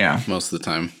too. Yeah. Most of the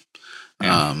time.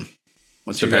 Yeah.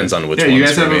 What's your Depends on which Yeah, ones you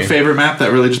guys for have me. a favorite map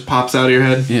that really just pops out of your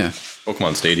head? Yeah.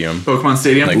 Pokemon Stadium. Pokemon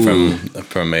Stadium? Like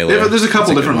from Melee. There's a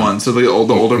couple That's different good one. ones. So the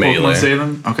older Melee. Pokemon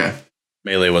Stadium? Okay.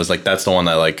 Melee was like, that's the one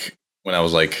that like, when I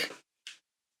was like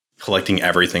collecting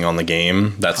everything on the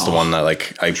game, that's the one that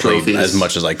like I played Trophies. as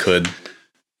much as I could.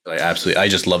 I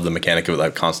just love the mechanic of it,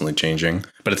 like constantly changing,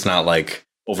 but it's not like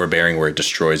overbearing where it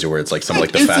destroys you, where it's like some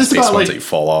like the It's just fast-paced about, ones like, that you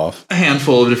fall off. A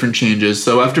handful of different changes.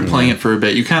 So after playing it for a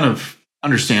bit, you kind of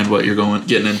understand what you're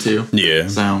getting into. Yeah.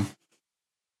 So,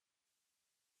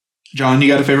 John, you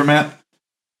got a favorite map?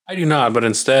 I do not, but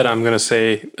instead I'm going to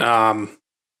say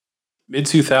mid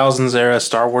 2000s era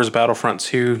Star Wars Battlefront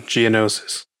 2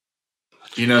 Geonosis.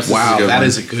 Wow, that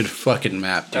is a good fucking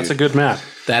map, dude. That's a good map.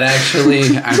 That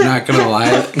actually, I'm not gonna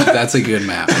lie, that's a good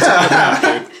map.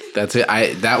 That's it.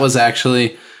 That was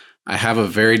actually, I have a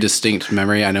very distinct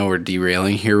memory. I know we're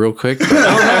derailing here real quick. But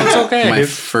No, it's okay. my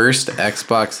first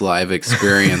Xbox Live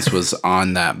experience was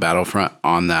on that Battlefront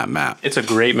on that map. It's a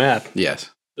great map. Yes.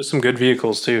 There's some good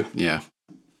vehicles too. Yeah.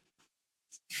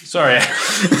 Sorry.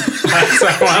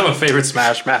 I don't have a favorite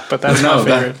Smash map, but that's my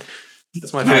favorite.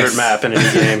 That's my favorite map in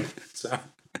any game. So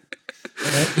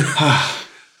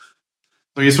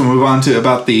I guess we'll move on to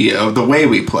about the way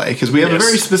we play, because we have a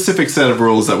very specific set of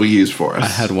rules that we use for us. I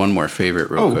had one more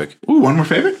favorite real quick. Ooh, one more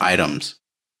favorite? Items.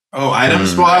 Oh,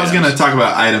 items? Well, I was going to talk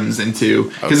about items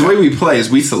because the way we play is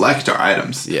we select our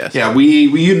items. Yes. Yeah,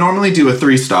 we normally do a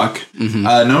 3-stock,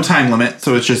 no time limit,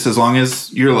 so it's just as long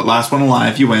as you're the last one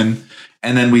alive, you win.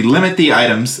 And then we limit the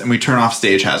items and we turn off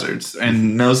stage hazards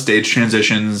and no stage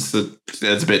transitions.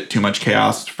 That's a bit too much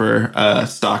chaos for a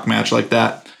stock match like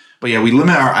that. But yeah, we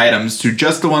limit our items to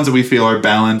just the ones that we feel are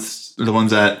balanced, the ones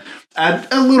that add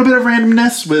a little bit of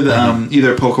randomness with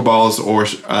either Pokeballs or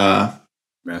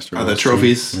the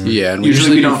trophies. Yeah, and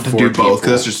usually we don't do both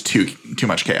because that's just too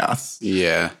much chaos.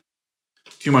 Yeah.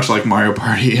 Too much like Mario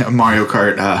Kart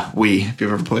Wii, if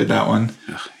you've ever played that one.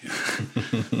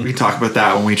 We can talk about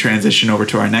that when we transition over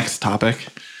to our next topic.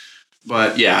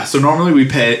 But yeah, so normally we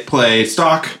play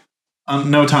stock,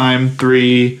 no time,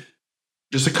 3,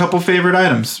 just a couple favorite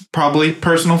items. Probably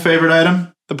personal favorite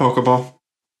item, the Pokeball.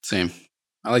 Same.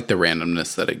 I like the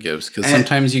randomness that it gives, because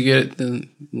sometimes you get the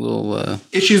little...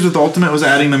 Issues with Ultimate was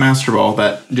adding the Master Ball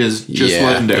that is just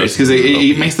legendaries, because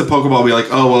it makes the Pokeball be like,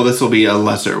 oh, well, this will be a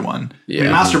lesser one. Yeah. I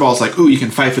mean, Master Ball is like, ooh, you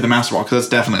can fight for the Master Ball, because that's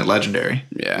definitely a legendary.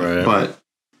 Yeah. Right. But,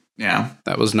 yeah.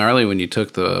 That was gnarly when you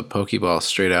took the Pokeball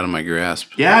straight out of my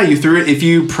grasp. Yeah, you threw it. If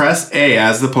you press A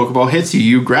as the Pokeball hits you,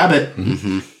 you grab it.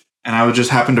 Mm-hmm. And I would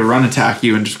just happen to run attack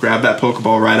you and just grab that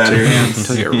Pokeball right out of your hands.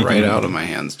 Took it right out of my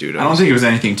hands, dude. I don't think it was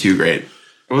anything too great.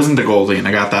 It wasn't the Goldeen.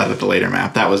 I got that at the later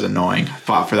map. That was annoying. I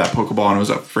fought for that Pokeball and it was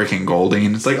a freaking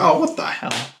Goldeen. It's like, oh, what the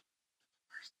hell?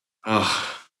 Ugh.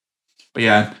 But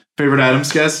yeah, favorite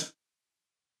items, guys?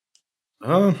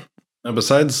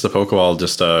 Besides the Pokeball,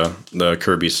 just the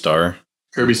Kirby Star.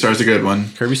 Kirby Star's a good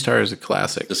one. Kirby Star is a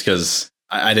classic. Just because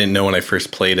I didn't know when I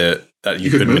first played it that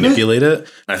you could manipulate it. And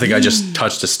I think I just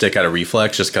touched a stick out of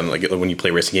reflex, just kind of like when you play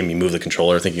a racing game, you move the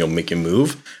controller thinking it'll make you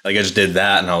move. Like I just did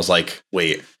that and I was like,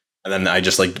 wait. And then I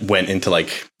just like went into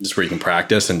like just where you can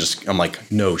practice and just I'm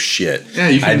like, no shit. Yeah,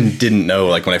 I didn't know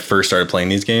like when I first started playing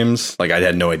these games, like I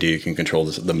had no idea you can control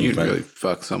the movement. You can really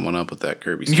fuck someone up with that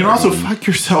Kirby Star. You can also fuck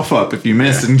yourself up if you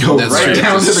miss and go right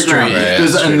down to the ground.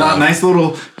 There's a nice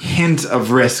little hint of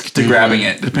risk to grabbing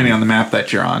it depending on the map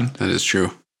that you're on. That is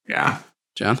true. Yeah.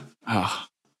 John? Oh.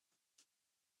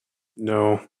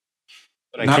 No.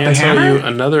 But I can tell you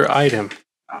another item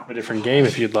of a different game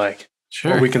if you'd like.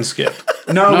 Sure. Or we can skip.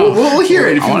 No, we'll hear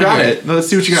it if you got it. Let's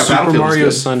see what you got. Super Mario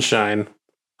Sunshine.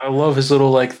 I love his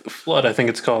little like flood. I think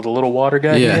it's called the little water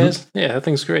guy. Yeah. He has. Yeah, that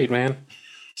thing's great, man.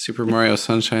 Super Mario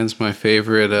Sunshine's my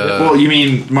favorite. Well, you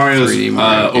mean Mario's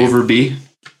over B?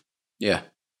 Yeah.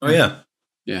 Oh yeah.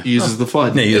 Yeah. He uses the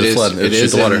flood. Yeah, he uses the flood. It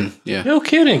is the water. Yeah. No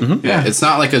kidding. Mm-hmm. Yeah. It's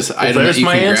not like an item that you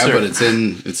can grab, but it's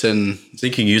in. So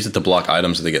you can use it to block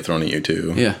items that they get thrown at you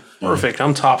too. Yeah. Perfect.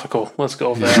 I'm topical. Let's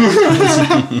go with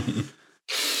that.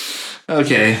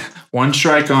 Okay, one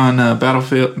strike on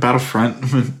Battlefront.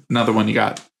 Another one you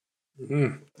got.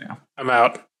 Mm-hmm. Yeah, I'm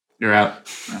out. You're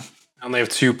out. I only have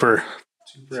two per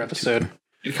episode.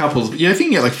 A couple. Yeah, I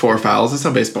think you get like 4 fouls. That's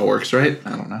how baseball works, right?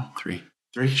 I don't know. 3.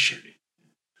 Shit.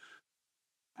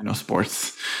 I know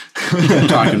sports. I'm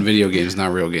talking video games,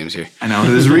 not real games here. I know.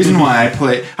 There's a reason why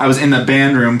I was in the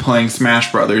band room playing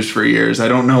Smash Brothers for years. I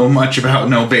don't know much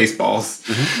about baseballs.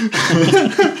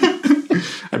 Mm-hmm.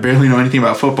 I barely know anything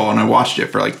about football, and I watched it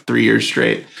for like 3 years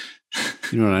straight.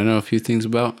 You know what I know a few things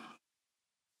about?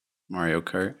 Mario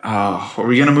Kart. Oh, are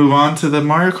we going to move on to the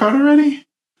Mario Kart already?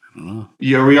 I don't know.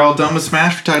 Yeah, are we all done with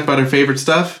Smash? We talked about our favorite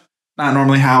stuff? Not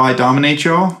normally how I dominate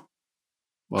y'all?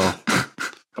 Well,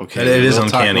 okay. It is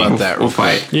uncanny. Talk about that. We'll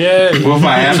fight. Yeah. We'll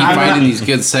fight. We keep finding these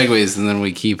good segues, and then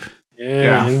we keep...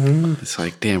 Yeah. It's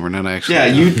like, damn, we're not actually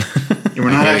done. We're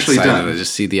not actually done. I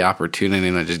just see the opportunity,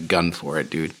 and I just gun for it,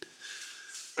 dude.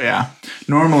 Yeah.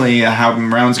 Normally, how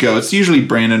rounds go, it's usually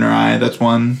Brandon or I. That's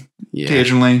one. Yeah.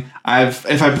 Occasionally.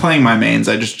 If I'm playing my mains,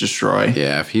 I just destroy.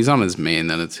 Yeah, if he's on his main,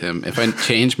 then it's him. If I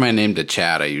change my name to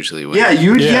Chad, I usually win. Yeah,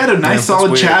 you had a nice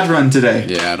solid Chad run today.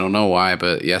 Yeah, I don't know why,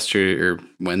 but yesterday or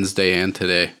Wednesday and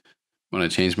today, when I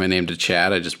changed my name to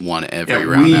Chad, I just won every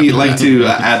round. We like to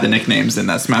add the nicknames in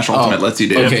that Smash Ultimate lets you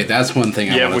do. Okay, that's one thing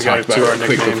I want to talk about real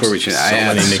quick before we change. I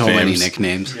add so many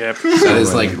nicknames. Yep. That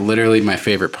is like literally my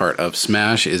favorite part of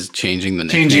Smash is changing the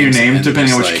nicknames. Changing your name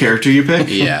depending on which character you pick.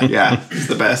 Yeah. Yeah, it's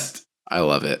the best. I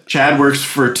love it. Chad works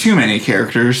for too many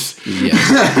characters.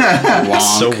 Yes.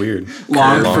 It's so weird.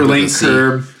 Long for Link,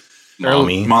 Curb.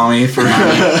 Mommy for...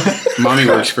 Mommy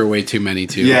works for way too many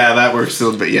too. Yeah, that works a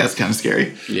little bit. Yeah, it's kind of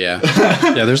scary. Yeah.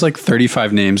 Yeah, there's like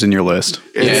 35 names in your list.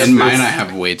 Yeah, in mine I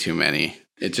have way too many.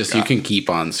 It just you can keep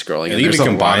on scrolling. I think if There's you a lot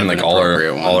combine of like all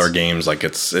our ones. games, like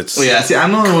it's. Well, yeah, see,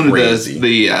 I'm the only one who does Crazy.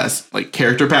 the like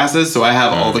character passes, so I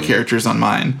have all the characters on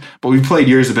mine. But we've played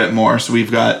yours a bit more, so we've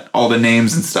got all the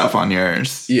names and stuff on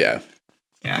yours. Yeah.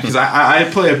 Yeah, because I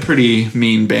play a pretty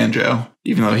mean Banjo,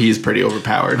 even though he's pretty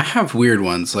overpowered. I have weird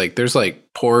ones. Like there's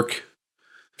like pork,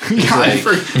 Yeah, like-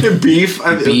 beef.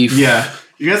 Beef. Yeah,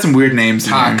 you got some weird names.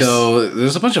 in yours. taco.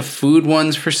 There's a bunch of food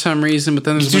ones for some reason, but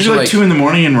then there's It's a bunch usually of like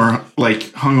 2 a.m. and we're like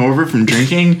hungover from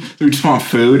drinking. We just want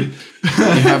food. you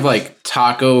have like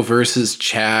taco versus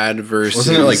Chad versus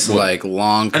Wasn't it like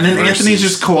long. And then Anthony's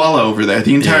just koala over there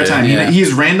the entire time. yeah.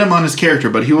 He's random on his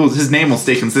character, but his name will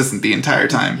stay consistent the entire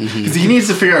time because Mm-hmm. he needs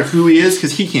to figure out who he is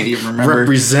because he can't even remember.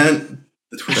 Represent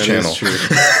the Twitch That channel. is true.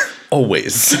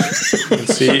 Always.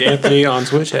 See Anthony on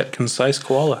Twitch at Concise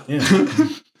Koala.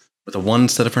 With a 1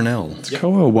 instead of an L.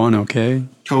 Koa 1, okay?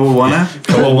 Koawana?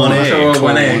 Koa 1A. Koa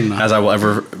 1A. As I will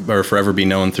ever or forever be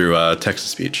known through text to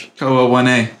speech. Koa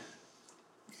 1A.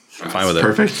 I'm fine with it.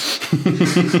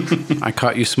 Perfect. I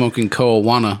caught you smoking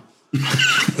Koawana.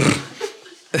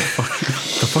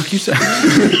 The fuck you said?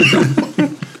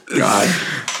 God.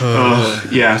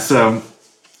 Yeah, so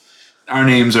our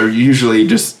names are usually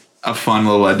just a fun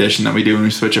little addition that we do when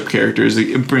we switch up characters.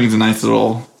 It brings a nice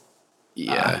little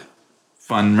Yeah.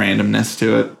 fun randomness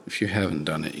to it. If you haven't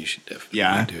done it, you should definitely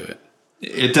Yeah. do it.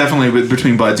 It definitely,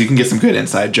 between buds, you can get some good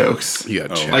inside jokes. You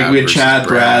got Chad Like we had versus Chad,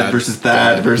 Brad versus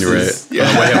Thad You're versus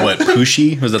right. Wait, what?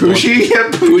 Pushy? Was that Pushy. Yeah,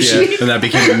 the one? Pushy. Yeah. And that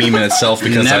became a meme in itself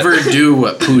because Never do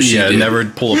what Pushy yeah, did. never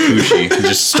pull a Pushy. You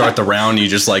just start the round. You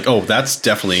just like, oh, that's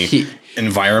definitely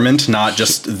environment, not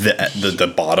just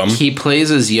the bottom. He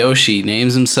plays as Yoshi,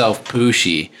 names himself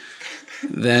Pushy,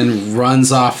 then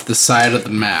runs off the side of the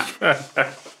map.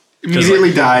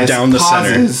 Immediately dies. down the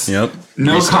pauses, center. Yep.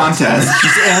 No contest.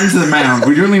 Just ends the round.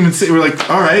 We don't even say. We're like,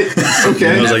 all right,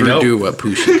 okay. I was like, Never nope. do what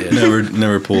Pushy did.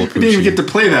 Never pull a We didn't even Pushy. get to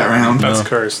play that round. That's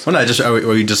cursed. Well, no,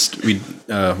 we just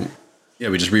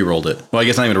re-rolled it. Well, I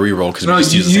guess not even a re-roll because we No,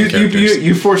 just used the same characters.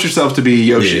 you force yourself to be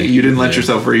Yoshi. Yeah, You didn't let yeah.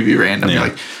 yourself be random. Yeah. You're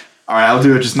like, all right, I'll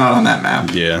do it, just not on that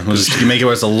map. Yeah, you make it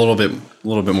where it's a little bit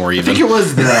more I even. think it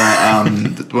was the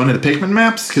one of the Pikmin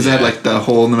maps because it had like the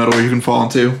hole in the middle where you can fall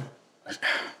into.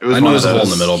 It was I know one there's of a hole in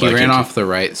those. the middle, He but I ran can't- off the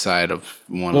right side of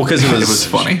one. Well, because It was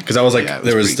funny. Because I was like, Yeah, it was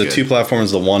there was the pretty 2 good.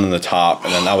 platforms, the one in the top,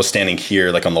 and then I was standing here,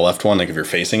 like on the left one, like if you're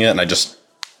facing it, and I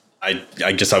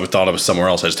thought it was somewhere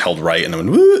else. I just held right, and then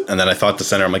went, woo, and then I thought the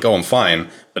center. I'm like, oh, I'm fine,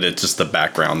 but it's just the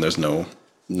background. There's no.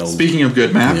 Speaking of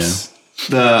good maps,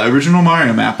 the original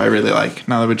Mario map I really like.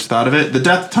 Now that we just thought of it, the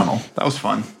Death Tunnel, that was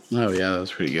fun. Oh yeah, that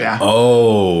was pretty good. Yeah,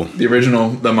 Oh,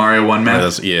 the Mario 1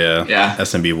 map. Yeah.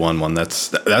 SMB one.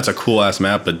 That's a cool ass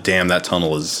map, but damn, that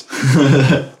tunnel is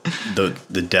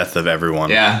the death of everyone.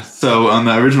 Yeah, so on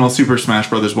the original Super Smash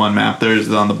Bros. 1 map,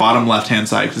 there's on the bottom left-hand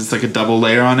side, because it's like a double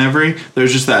layer on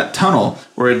there's just that tunnel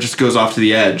where it just goes off to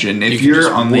the edge. And if can you're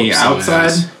just on the whoop someone outside,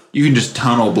 else. you can just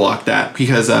tunnel block that,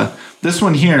 because this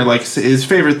one here, like, his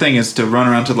favorite thing is to run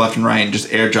around to the left and right and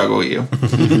just air juggle you.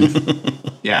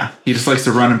 Yeah, he just likes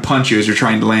to run and punch you as you're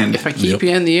trying to land. If I keep you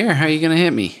in the air, how are you gonna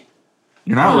hit me?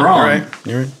 You're not wrong. All right,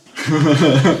 you're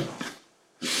right.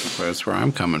 That's where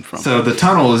I'm coming from. So the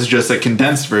tunnel is just a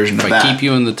condensed version if of I that. keep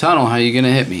you in the tunnel, how are you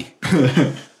gonna hit me?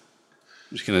 I'm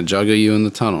just gonna juggle you in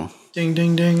the tunnel. Ding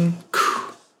ding ding.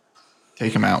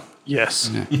 Take him out.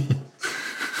 Yes.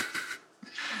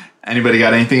 Anybody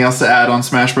got anything else to add on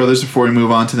Smash Brothers before we move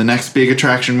on to the next big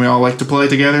attraction we all like to play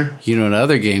together? You know what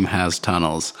other game has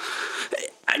tunnels?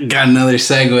 I got another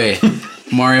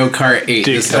segue. Mario Kart 8.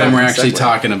 Dude, This time we're actually segue.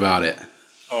 talking about it.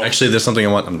 Actually, there's something I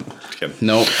want. I'm kidding.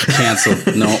 Nope.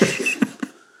 Canceled. Nope.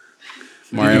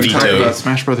 Mario We talked Vetoed. about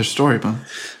Smash Brothers story, but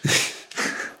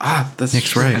That's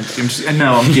Nick's right.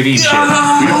 I'm giving you shit.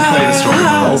 We don't play the story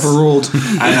modes. Overruled.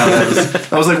 I know.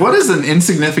 I was like, what is an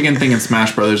insignificant thing in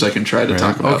Smash Brothers I can try to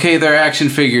talk about? Okay, they're action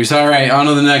figures. All right, on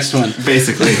to the next one.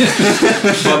 Basically.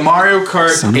 But Mario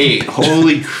Kart 8,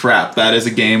 holy crap, that is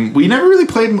a game. We never really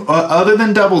played, other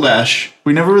than Double Dash,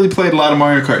 we never really played a lot of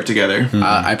Mario Kart together.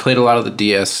 I played a lot of the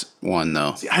DS one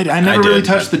though. I never really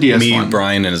touched the DS Me, one.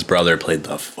 Brian, and his brother played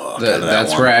the fuck out of that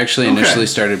That's one. where I actually Okay. initially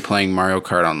started playing Mario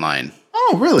Kart Online.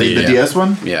 Oh, really? The Yeah. DS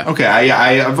one? Yeah. Okay,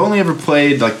 I've only ever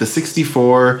played like the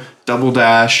 64, Double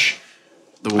Dash,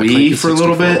 the played Wii the for a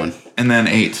little 64 bit, one. and then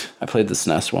 8. I played the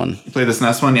SNES one. You play the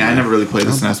SNES one? Yeah, I never really played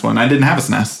the SNES one. I didn't have a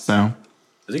SNES, so.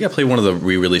 I think I played one of the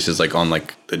re-releases like on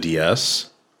like the DS,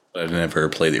 but I never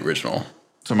played the original.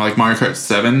 So like Mario Kart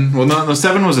 7. Well, no,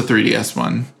 7 was a 3DS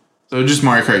one. So just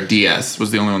Mario Kart DS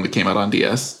was the only one that came out on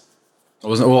DS.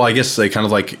 Well, I guess they kind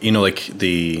of like, like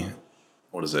the,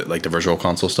 what is it? Like the virtual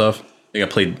console stuff. I think I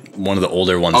played one of the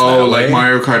older ones. Oh, like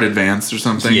Mario Kart Advance or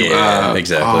something. Yeah,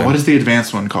 exactly. What is the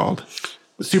advanced one called?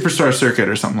 Superstar Circuit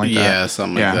or something like that. Yeah,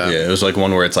 something like that. Yeah, it was like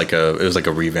one where it was like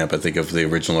a revamp, I think, of the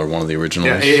original or one of the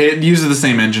originals. Yeah, it uses the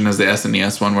same engine as the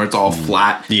SNES one, where it's all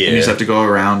flat. Yeah, and you just have to go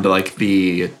around to like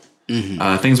the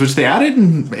things which they added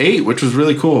in 8, which was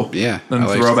really cool. Yeah, then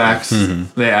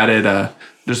throwbacks. They added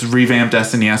just revamped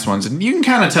SNES ones, and you can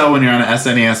kind of tell when you're on an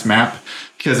SNES map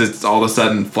because it's all of a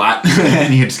sudden flat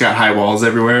and you just got high walls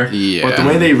everywhere. Yeah, but the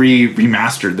way they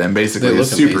remastered them basically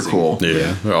is super amazing. Cool.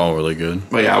 Yeah, they're all really good.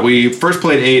 But yeah, we first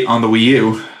played 8 on the Wii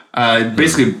U.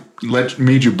 Basically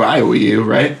made you buy a Wii U,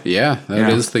 right? Yeah,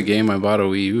 that is the game I bought a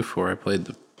Wii U for. I played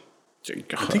the.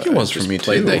 I think it was for me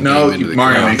too. No,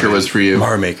 Mario Maker was for you.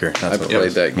 Mario Maker. That's what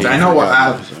played that game. I know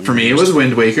what. For me, it was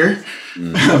Wind Waker,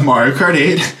 Mario Kart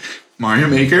 8, Mario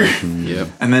Maker. Yep.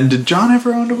 And then, did John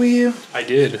ever own a Wii U? I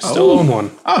did. Still own one.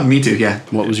 Oh, me too. Yeah.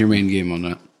 What was your main game on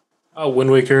that? Oh,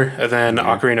 Wind Waker, and then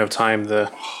Ocarina of Time.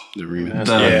 The remake.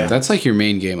 Yeah, that's like your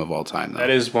main game of all time. Though. That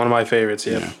is one of my favorites.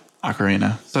 Yeah.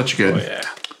 Ocarina, such a good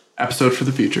episode for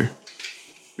the future.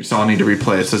 We just all need to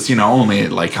replay it. So it's only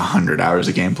like 100 hours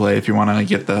of gameplay if you want to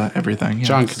get the everything. Yeah.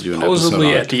 John could do an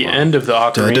supposedly at the end of the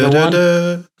Ocarina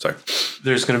one. Sorry,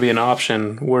 there's going to be an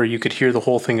option where you could hear the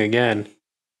whole thing again.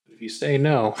 If you say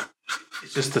no,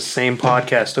 it's just the same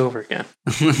podcast over again.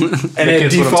 And it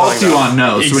defaults you on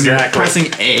no. So when you're pressing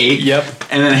A,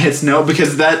 and then it hits no,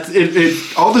 because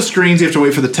all the screens you have to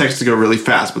wait for the text to go really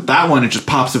fast, but that one it just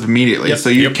pops up immediately, so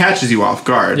it catches you off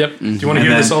guard. Yep. Do you want to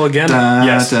hear this all again?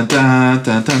 Yes. Yeah, the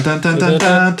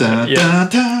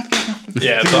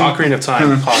Ocarina of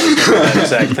Time pod is gonna be that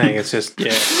exact thing. It's just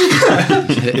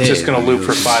it's just gonna loop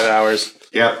for 5 hours.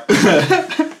 Yep.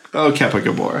 Oh, Keppa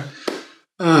Gabora.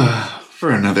 For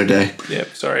another day.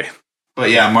 Yep, sorry. But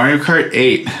yeah, Mario Kart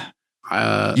 8.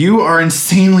 You are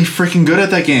insanely freaking good at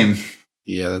that game.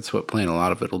 Yeah, that's what playing a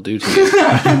lot of it will do to you.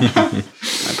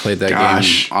 I played that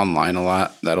game online a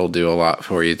lot. That'll do a lot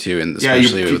for you too, and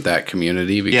especially with that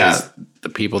community, because the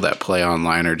people that play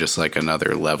online are just like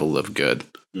another level of good.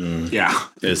 Yeah.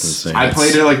 It's insane. I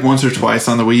played it like once or twice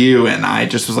on the Wii U, and I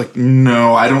just was like,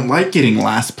 no, I don't like getting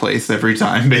last place every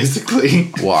time, basically.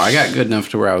 Well, I got good enough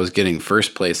to where I was getting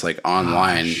first place like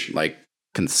online, like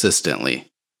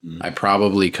consistently. I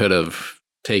probably could have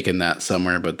taken that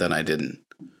somewhere, but then I didn't.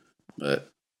 But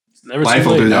life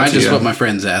will do that. I just whip my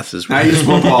friends' asses. Now you just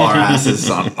whoop all our asses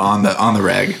on the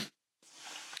reg.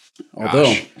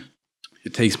 Although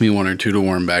it takes me 1 or 2 to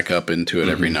warm back up into it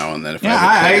every now and then.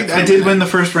 I did win the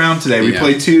first round today. We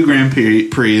played 2 Grand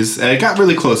Prix. It got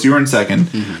really close. You were in second.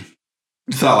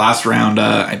 So that last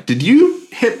round, did you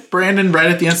hit Brandon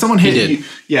right at the end? Someone hit you.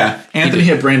 Yeah, Anthony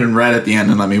hit Brandon right at the end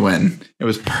and let me win. It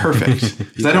was perfect.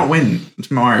 Because I don't win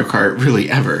Mario Kart really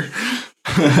ever.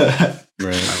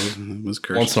 Right. It was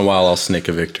cursed. Once in a while, I'll sneak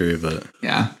a victory, but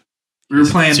yeah, we were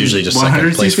playing. It's usually just 100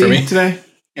 second place for me today.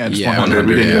 Yeah, just 100.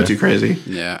 We didn't go too crazy.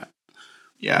 Yeah.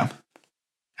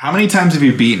 How many times have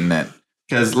you beaten it?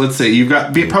 Because let's say you've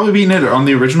probably beaten it on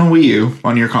the original Wii U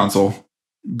on your console,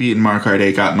 beaten Mario Kart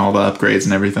 8, gotten all the upgrades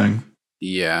and everything.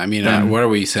 Yeah, I mean, what are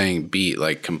we saying? Beat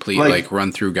like complete, like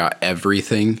run through, got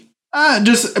everything.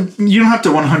 Just you don't have to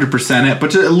 100% it,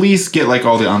 but to at least get like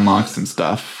all the unlocks and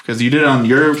stuff. Because you did it on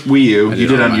your Wii U, you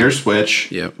did it on your Switch,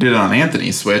 did it on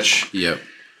Anthony's Switch. Yep.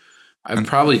 I've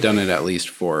probably done it at least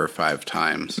 4 or 5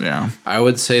 times. Yeah. I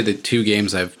would say the 2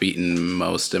 games I've beaten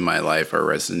most in my life are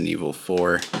Resident Evil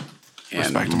 4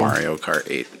 and Mario Kart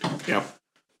 8. Yep.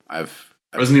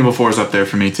 Resident Evil 4 is up there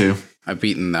for me too. I've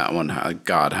beaten that one.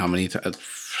 God, how many times?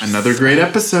 Another great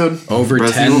episode. Over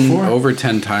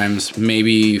 10 times,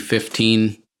 maybe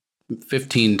 15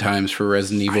 times for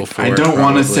Resident Evil 4. I don't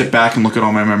want to sit back and look at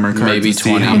all my memory cards maybe and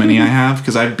 20. See how many I have,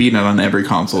 because I've beaten it on every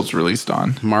console it's released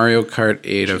on. Mario Kart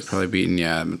 8 I've probably beaten,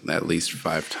 at least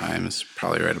 5 times.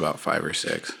 Probably right about 5 or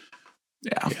 6.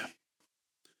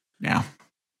 Yeah.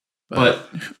 But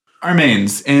our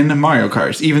mains in Mario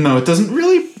Kart, even though it doesn't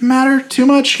really matter too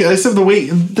much. Does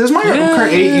Mario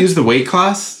Kart 8 use the weight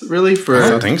class really? I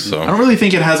don't think so. I don't really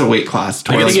think it has a weight class.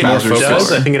 I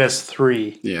think it has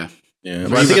 3. Yeah.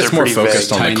 But I think it's more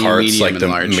focused on the carts, like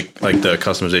the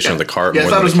customization of the cart. Yeah, I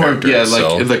thought it was more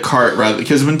like the cart rather,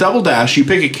 because when Double Dash, you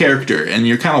pick a character and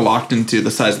you're kind of locked into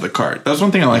the size of the cart. That's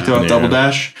one thing I liked about Double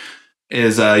Dash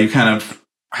is you kind of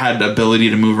had the ability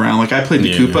to move around. Like I played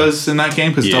the Koopas in that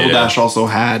game because Double Dash also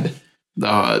had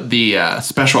the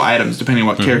special items depending on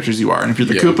what characters you are. And if you're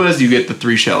the Koopas, you get the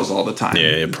 3 shells all the time. Yeah,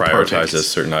 it prioritizes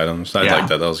certain items. I like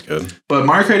that. That was good. But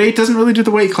Mario Kart 8 doesn't really do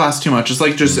the weight class too much. It's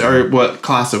like just what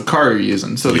class of car you're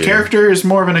using. So the character is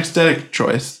more of an aesthetic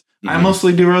choice. I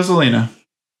mostly do Rosalina.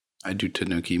 I do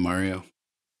Tanuki Mario.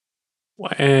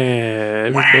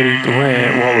 Everybody,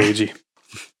 Waluigi.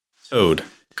 Toad,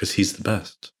 because he's the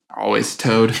best. Always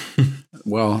Toad.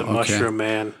 Well, The Mushroom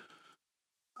Man.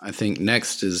 I think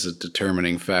next is a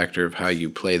determining factor of how you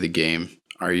play the game.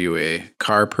 Are you a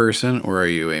car person or are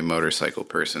you a motorcycle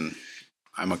person?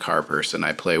 I'm a car person.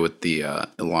 I play with the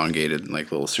elongated,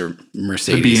 like little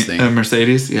Mercedes thing.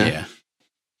 Mercedes, yeah.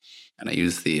 And I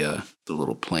use the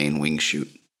little plain wing shoot.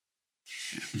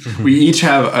 Yeah. We each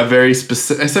have a very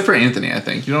specific, except for Anthony, I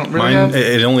think. You don't really have?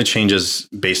 It only changes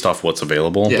based off what's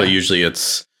available, but usually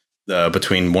it's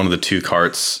between one of the 2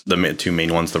 carts, the 2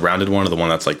 main ones, the rounded one or the one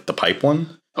that's like the pipe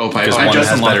one. Oh, pipe. Because one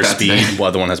has better speed, while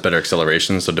the other one has better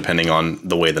acceleration. So depending on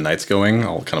the way the night's going,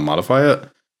 I'll kind of modify it.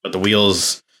 But the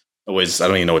wheels, always, I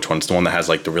don't even know which one. It's the one that has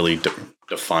like the really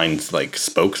defined like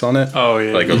spokes on it. Oh,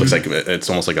 yeah. Like it looks like it's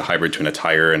almost like a hybrid between a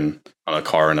tire and on a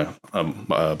car and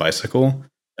a bicycle.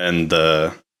 And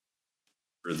the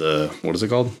what is it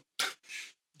called?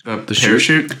 The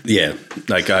parachute? Yeah.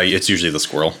 Like it's usually the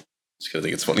squirrel. Just because I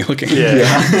think it's funny looking.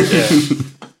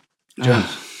 Yeah.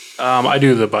 I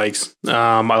do the bikes.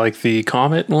 I like the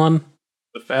Comet one,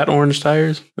 the fat orange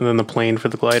tires, and then the plane for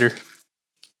the glider.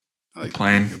 I like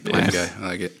plane. guy. I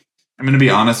like it. I'm going to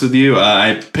be honest with you.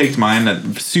 I picked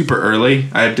mine super early.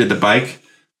 I did the bike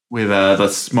with the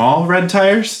small red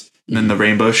tires and then the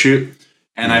rainbow chute.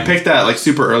 And I picked that like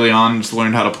super early on, just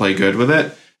learned how to play good with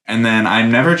it. And then I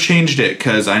never changed it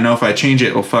because I know if I change it,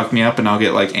 it'll fuck me up and I'll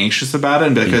get like anxious about it.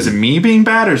 And because of me being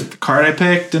bad or the card I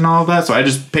picked and all of that. So I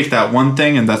just picked that one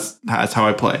thing and that's how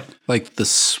I play. Like the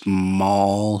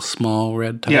small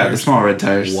red tires? Yeah, the small red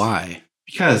tires. Why?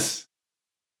 Because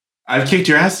I've kicked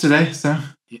your ass today, so.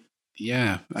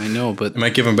 Yeah, I know, but it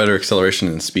might give him better acceleration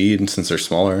and speed since they're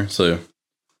smaller. So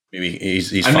maybe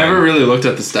he's I've fine. never really looked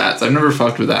at the stats. I've never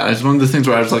fucked with that. It's one of the things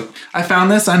where I was like, I found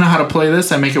this. I know how to play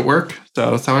this. I make it work. So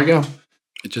that's how I go.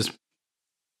 it just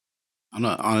on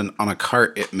a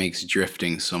cart it makes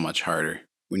drifting so much harder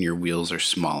when your wheels are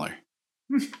smaller.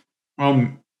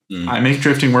 Well, I make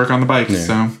drifting work on the bike.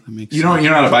 So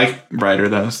you're not a bike rider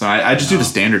though. So I just do the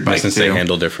standard bike since too. they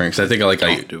handle different. Because I think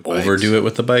I overdo it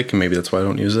with the bike, and maybe that's why I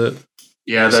don't use it.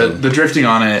 Yeah, the drifting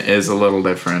on it is a little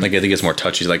different. Like I think it's more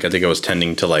touchy. Like I think I was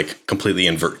tending to like completely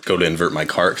invert my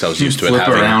cart because I was used to it Flip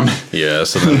having around. Yeah,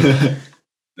 so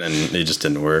then it just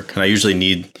didn't work. And I usually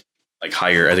need like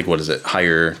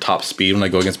higher top speed when I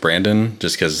go against Brandon,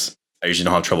 just because I usually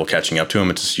don't have trouble catching up to him.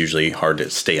 It's just usually hard to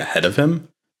stay ahead of him.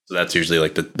 So that's usually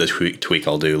like the tweak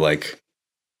I'll do. Like,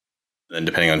 then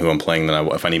depending on who I'm playing, then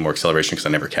if I need more acceleration because I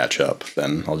never catch up,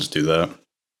 then I'll just do that.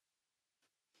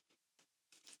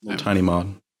 Tiny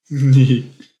mod.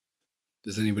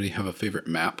 Does anybody have a favorite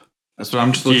map? That's what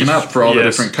I'm just looking up for all the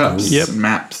different cups and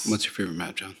maps. What's your favorite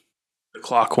map, John? The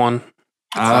clock one.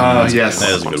 Yes.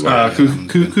 That is a good one.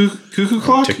 Cuckoo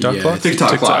clock? TikTok clock?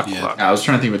 TikTok clock. Yeah. I was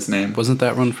trying to think of its name. Wasn't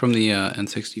that one from the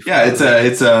N64? Yeah,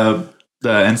 it's the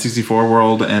N64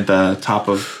 world at the top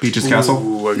of Peach's Castle.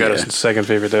 Ooh, I got a second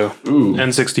favorite though. Ooh.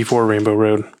 N64 Rainbow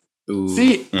Road. Ooh.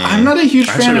 See, I'm not a huge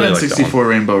fan of really like that N64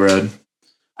 Rainbow Road.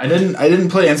 I didn't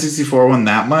play N64 one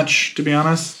that much, to be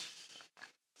honest.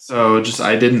 So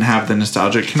I didn't have the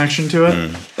nostalgic connection to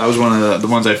it. That was one of the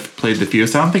ones I played the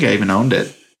fewest. I don't think I even owned it,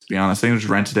 to be honest. I think I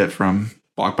just rented it from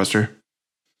Blockbuster.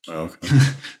 Oh, okay.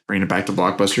 Bringing it back to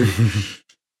Blockbuster.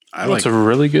 It's a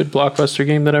really good Blockbuster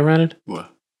game that I rented.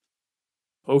 What?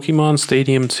 Pokemon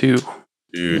Stadium 2.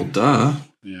 Dude, Duh.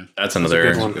 Yeah. that's a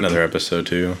good one. another episode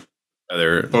too.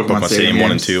 Either Pokemon Pokemon Stadium Stadium 1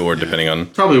 and games. 2, or depending on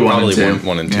Probably 1 and 2.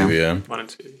 1 and 2, yeah. 1 and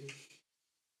 2.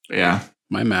 Yeah.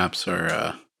 My maps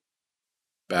are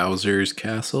Bowser's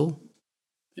Castle.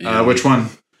 Which one?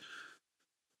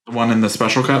 The one in the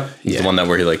Special Cup? It's the one that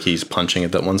where he's punching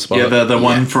at that one spot. Yeah, the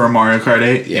one for Mario Kart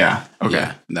 8? Yeah. Okay.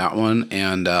 Yeah, that one.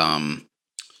 And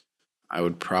I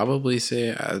would probably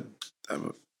say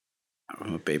I'm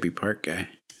a Baby Park guy.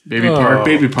 Baby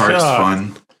Park's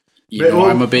fun. You know,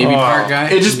 I'm a Baby Park guy.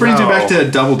 It just brings me back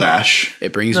to Double Dash.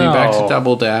 It brings me back to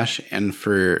Double Dash. And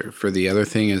for the other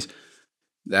thing is,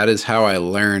 that is how I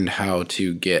learned how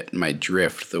to get my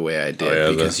drift the way I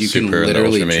did. Because you can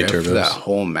literally drift that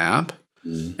whole map.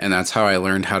 And that's how I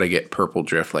learned how to get purple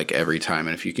drift like every time.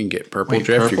 And if you can get purple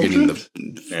drift, you're getting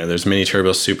Yeah, there's mini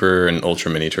turbos, super and ultra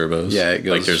mini turbos. Yeah, it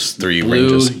goes like there's 3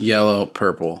 blue, ranges. yellow,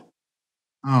 purple.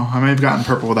 Oh, I may have gotten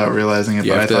purple without realizing it.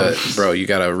 You but have to, bro. You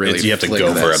gotta really. You have to flick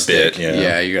go that for a stick. bit.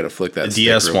 Yeah, you gotta flick that. The stick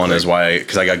DS real one quick. is why,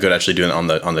 because I got good actually doing it on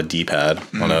the D-pad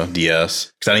on a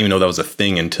DS, because I didn't even know that was a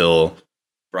thing until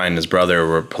Brian and his brother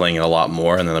were playing it a lot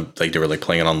more, and then like they were like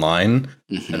playing it online,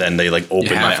 and then they like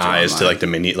opened my eyes to like the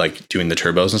mini, like doing the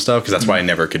turbos and stuff, because that's why I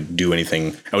never could do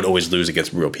anything. I would always lose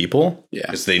against real people,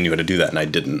 because they knew how to do that and I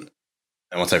didn't.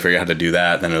 And once I figured out how to do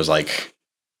that, then it was like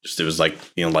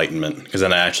the enlightenment, because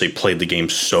then I actually played the game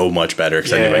so much better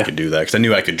because I knew I could do that, because I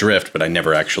knew I could drift, but I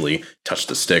never actually touched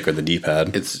the stick or the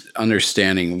D-pad. It's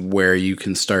understanding where you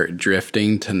can start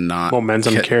drifting to not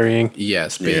momentum carrying.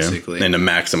 Yes, basically. And to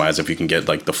maximize if you can get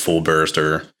like the full burst,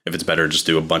 or if it's better just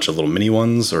do a bunch of little mini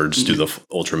ones, or just do the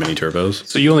ultra mini turbos.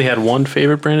 So you only had one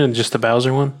favorite, Brandon, just the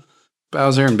Bowser one?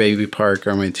 Bowser and Baby Park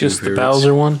are my two Just favorites. the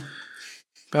Bowser one?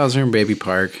 Bowser and Baby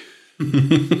Park.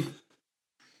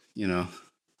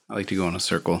 I like to go in a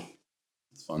circle.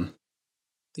 It's fun.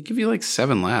 They give you like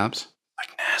 7 laps.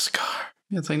 Like NASCAR.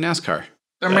 Yeah, it's like NASCAR.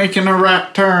 They're making a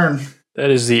rat turn. That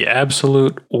is the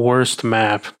absolute worst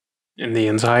map in the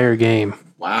entire game.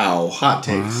 Wow, hot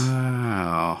takes.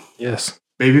 Wow. Yes.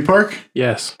 Baby Park?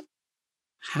 Yes.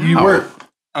 You were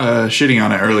shitting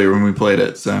on it earlier when we played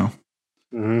it, so.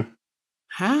 Mm-hmm.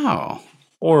 How?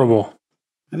 Horrible.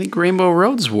 I think Rainbow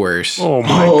Road's worse. Oh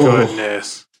my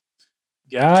goodness.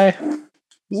 Guy?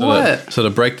 What? So to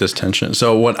break this tension,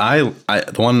 so what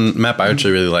the one map I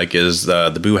actually really like is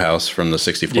the Boo House from the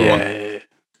 64 one.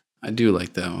 I do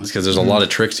like that one. Because there's a lot of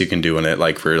tricks you can do in it,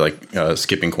 like for like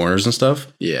skipping corners and stuff.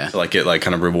 Yeah. So like it like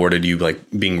kind of rewarded you like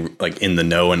being like in the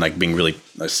know and like being really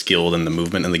skilled in the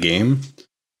movement in the game.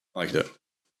 I liked it.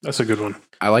 That's a good one.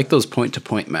 I like those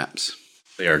point-to-point maps.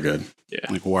 They are good. Yeah.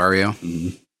 Like Wario.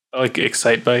 Mm-hmm. I like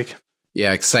Excite Bike.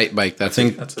 Yeah, Excite Bike. That's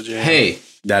a jam. Hey,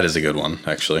 that is a good one,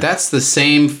 actually. that's the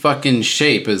same fucking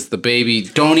shape as the baby.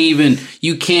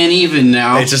 You can't even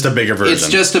now. It's just a bigger version. It's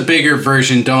just a bigger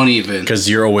version. Don't even. Because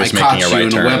you're always I making caught a you right in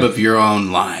turn. a web of your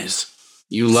own lies.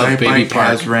 You love Baby Bike Park.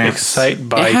 has ramps. Excite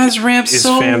Bike It has ramps, is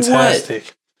so what?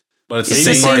 fantastic. But it's It's the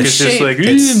the same. same It's just shape. like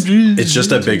It's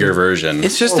just a bigger version.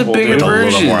 It's just a Horrible, bigger with a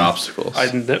little version. more obstacles.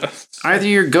 Either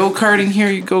you're go-karting here,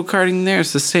 you go-karting there.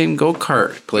 It's the same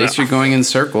go-kart place. You're going in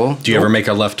circle. Do you ever make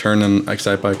a left turn in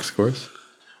Excite Bike course?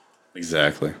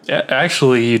 Exactly. Yeah,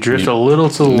 actually, you drift a little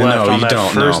to the left on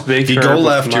that first big If you curve go with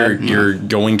left, mud. you're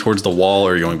going towards the wall,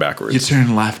 or you're going backwards. You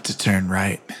turn left to turn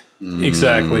right.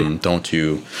 Exactly. Don't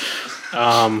you?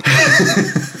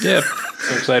 Yeah.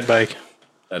 Excite Bike.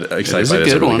 Excite is a Bike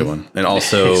is a good really one. good one. And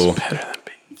also It's better than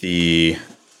Baby. the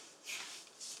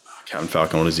Captain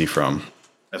Falcon. What is he from?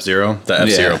 F-Zero? The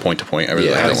F-Zero point to point. I really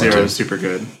like that one F-Zero too. is super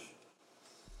good.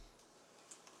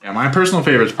 Yeah, my personal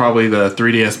favorite is probably the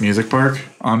 3DS Music Park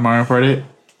on Mario Party 8.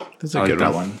 That's I a like good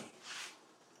that one. one.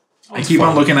 I keep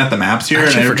on looking at the maps here, I and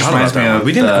actually it just forgot reminds about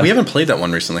me that of one. We haven't played that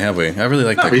one recently, have we? I really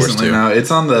like not that course recently. too. No,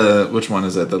 it's on the which one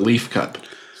is it? The Leaf Cup,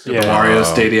 the Yeah. Wario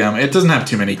Stadium. It doesn't have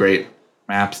too many great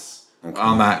maps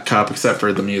on that cup, except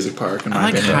for the music park. In I my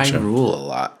like opinion, Hyrule a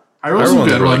lot. Hyrule's a Hyrule's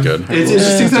good really one. good. It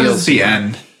just seems like it's the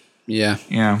end. Yeah.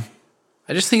 Yeah,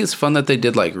 I just think it's fun that they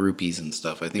did like rupees and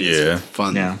stuff. I think Yeah. it's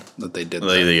fun Yeah. that they did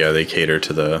that. They cater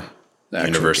to the actual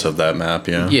universe of that map.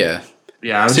 Yeah, Yeah.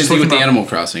 yeah. I was Same just thing looking with the up- Animal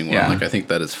Crossing one. Yeah. Like I think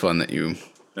that is fun that you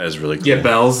that is really cool. Get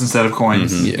bells instead of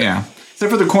coins. Mm-hmm. Yeah.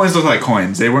 Except for the coins look like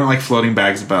coins. They weren't like floating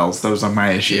bags of bells. That was like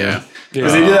my issue. Yeah.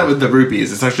 Because they did that with the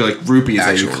rupees. It's actually like rupees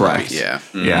that you actual collect. rupee, yeah.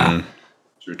 Yeah.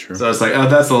 True, true. So it's like, oh,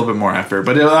 that's a little bit more effort.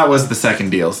 But that was the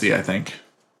second DLC, I think.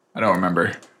 I don't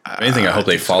remember. If anything, I hope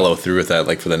they follow through with that,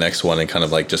 like for the next one, and kind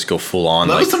of like just go full on.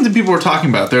 That Like, was something people were talking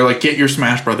about. They're like, get your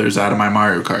Smash Brothers out of my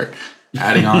Mario Kart.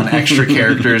 Adding on extra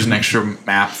characters and extra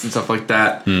maps and stuff like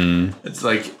that. It's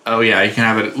like, oh yeah, you can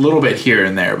have it a little bit here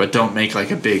and there, but don't make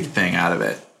like a big thing out of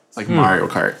it. Like Mario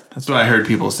Kart. That's what I heard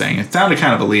people saying. It sounded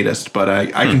kind of elitist, but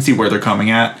I can see where they're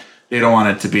coming at. They don't want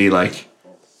it to be like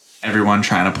everyone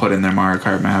trying to put in their Mario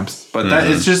Kart maps. But that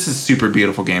it's just a super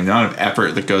beautiful game. The amount of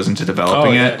effort that goes into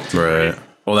developing it. right.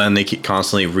 Well, then they keep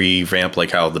constantly revamp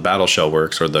like how the battle shell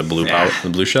works, or the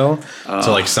blue shell.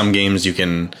 So like some games you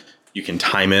can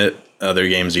time it. Other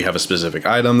games you have a specific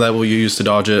item that will you use to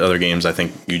dodge it. Other games I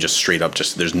think you just straight up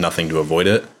there's nothing to avoid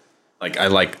it. Like I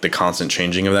like the constant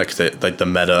changing of that because like the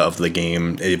meta of the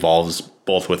game evolves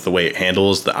both with the way it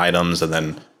handles the items and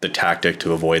then the tactic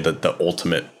to avoid the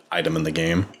ultimate item in the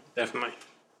game. Definitely.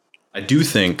 I do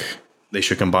think they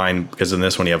should combine, because in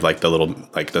this one you have like the little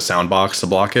like the sound box to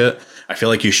block it. I feel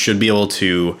like you should be able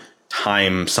to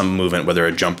time some movement, whether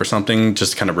a jump or something,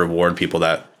 just to kind of reward people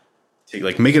that take,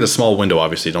 like make it a small window.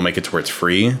 Obviously, don't make it to where it's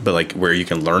free, but like where you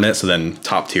can learn it. So then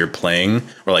top tier playing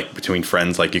or like between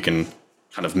friends, like you can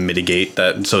kind of mitigate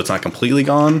that so it's not completely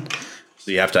gone.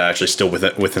 So you have to actually still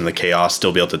within the chaos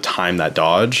still be able to time that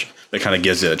dodge. That kind of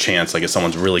gives it a chance. Like if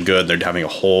someone's really good, they're having a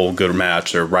whole good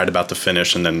match, they're right about to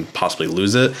finish and then possibly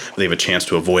lose it, but they have a chance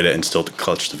to avoid it and still to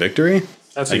clutch the victory.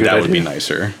 That's like a good that idea. would be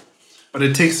nicer. But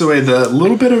it takes away the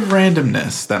little bit of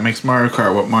randomness that makes Mario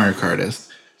Kart what Mario Kart is.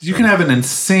 You can have an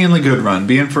insanely good run,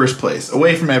 be in first place,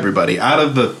 away from everybody, out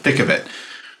of the thick of it.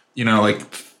 You know, like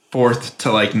 4th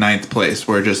to like 9th place,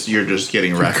 where you're just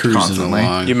getting wrecked Cruising constantly.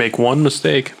 along. You make one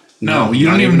mistake. No, you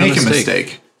not don't even make a mistake.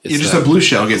 mistake. It's You just that a blue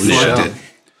shell gets blue selected. shell.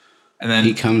 And then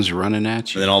He comes running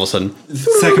at you. And then all of a sudden,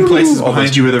 second place is all behind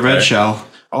those- you with a red right. shell.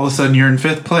 All of a sudden you're in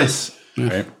 5th place.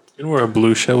 Right. You know where a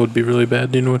blue shell would be really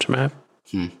bad? Do you know which map?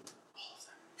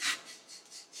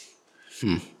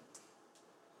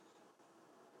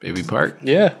 Baby Park?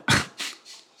 Yeah.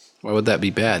 Why would that be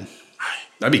bad?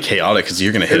 That'd be chaotic because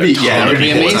you're going to hit a It'd be- ton yeah, of it'd be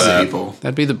people with amazing. that. People.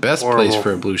 That'd be the best Horrible. place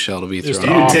for a blue shell to be Just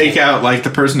thrown. You awful. take out like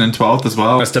the person in 12th as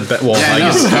well. That's the best. Well, Yeah, I I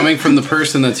know. guess Coming from the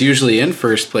person that's usually in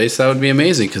first place, that would be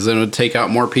amazing because then it would take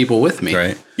out more people with me.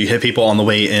 right. You hit people on the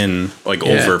way in, like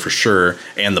Yeah. over for sure,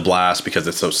 and the blast because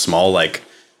it's so small. Like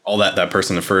all that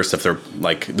person in first, if they're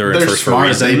like they're in They're first smart. for a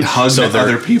reason, They hug so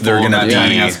other people They're on gonna that be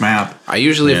tiny ass map. I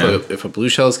usually, Yeah. if a blue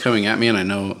shell is coming at me and I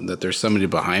know that there's somebody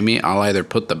behind me, I'll either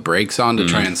put the brakes on to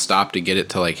try and stop to get it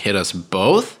to like hit us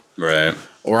both, right.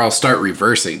 or I'll start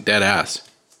reversing dead ass.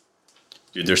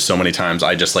 Dude, there's so many times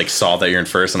I just like saw that you're in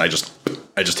first, and I just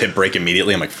hit brake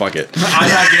immediately. I'm like, fuck it. I'm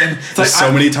not getting. It's like, There's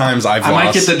so many times I've I lost.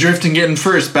 might get the drift and get in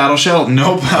first. Battle shell.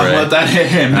 Nope. I'll Right. let that hit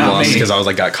him. I Not lost me. because I was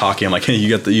like got cocky. I'm like, hey,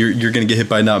 you're gonna get hit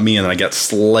by not me, and then I got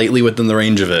slightly within the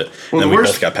range of it, and then we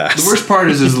both got past. The worst part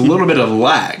is a little bit of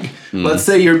lag. Let's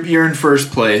say you're in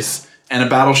first place and a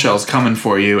battle shell's coming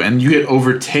for you, and you get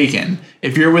overtaken.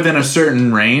 If you're within a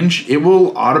certain range, it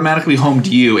will automatically home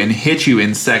to you and hit you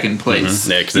in second place.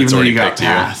 Yeah, 'cause it's even though already you got picked you.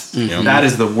 passed. Mhm. That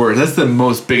is the worst. That's the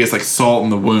most biggest like salt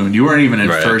in the wound. You weren't even in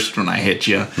Right. first when I hit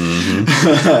you.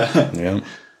 Yeah.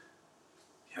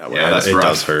 Yeah, that's it rough.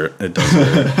 does hurt. It does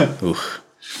hurt. Oof.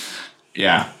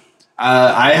 Yeah.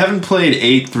 I haven't played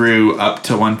 8 through up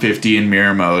to 150 in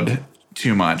mirror mode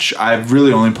too much. I've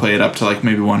really only played up to like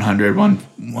maybe 100.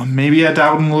 Maybe I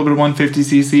dabbled in a little bit of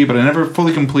 150cc, but I never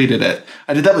fully completed it.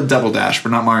 I did that with Double Dash,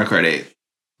 but not Mario Kart 8.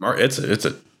 It's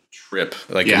a trip.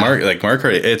 Like Yeah. Mario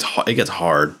Kart, it gets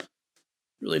hard. It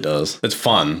really does. It's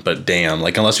fun, but damn,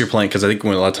 like unless you're playing, because I think a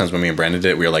lot of times when me and Brandon did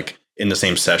it, we were like in the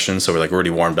same session, so we're like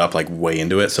already warmed up, like way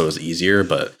into it, so it was easier.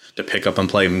 But to pick up and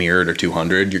play mirrored or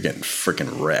 200, you're getting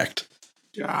freaking wrecked.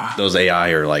 Yeah. Those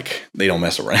AI are like they don't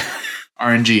mess around.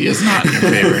 RNG is not in your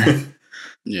favor.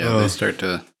 Yeah,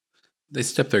 they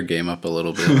step their game up a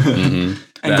little bit. Mm-hmm.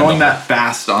 And going that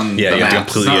fast on Yeah, the you have to map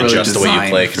is completely not really adjust the way you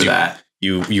designed play, for 'cause that.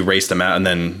 You race them out, and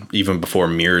then even before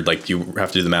mirrored, like you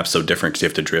have to do the map so different because you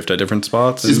have to drift at different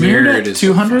spots. Is mirrored Mirrored at is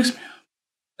 200?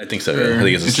 I think so. Yeah. I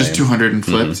think it's the just same. 200 and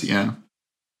flips, yeah.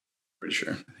 Pretty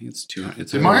sure. I think it's 200.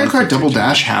 It's Did Mario Kart Double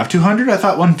Dash have 200? I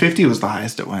thought 150 was the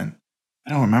highest it went. I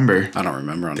don't remember. I don't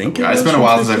remember on Think Double Yeah, it's Dash. been a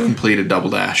while since I've completed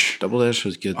Double Dash. Double Dash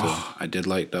was good though. Oh. I did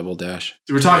like Double Dash.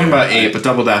 We're talking about 8, but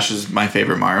Double Dash is my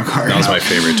favorite Mario Kart. That was my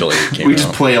favorite till it came We out.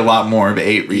 just play a lot more of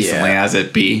 8 recently Yeah. as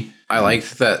it be. I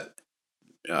liked that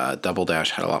Double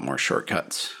Dash had a lot more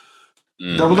shortcuts.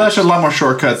 Double Dash had a lot more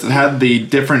shortcuts. It had the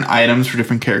different items for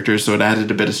different characters, so it added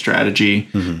a bit of strategy.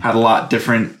 Had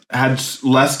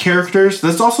less characters.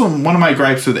 That's also one of my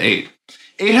gripes with 8.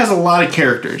 8 has a lot of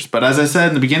characters, but as I said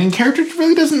in the beginning, characters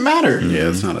really doesn't matter. Yeah,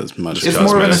 it's not as much. It's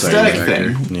more of an cosmetic aesthetic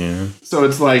factor. thing. Yeah. So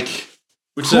it's like,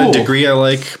 Which Cool. to a degree I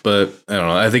like, but I don't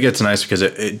know. I think it's nice because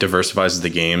it diversifies the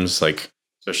games, like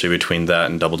especially between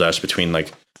that and Double Dash, between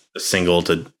like the single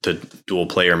to dual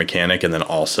player mechanic, and then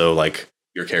also like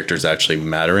your characters actually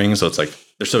mattering. So it's like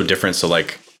they're so different. So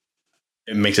like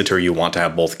it makes it to where you want to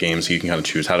have both games, so you can kind of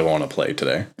choose how do I want to play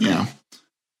today. yeah.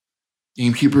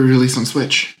 GameCube released on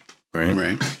Switch. Right.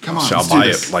 Right. Come on, So I'll let's do buy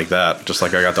this. it like that, just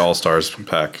like I got the All Stars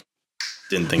pack.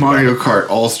 Didn't think Mario about Kart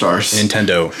All Stars. it.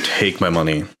 Nintendo, take my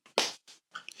money.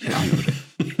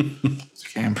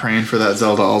 Okay, I'm praying for that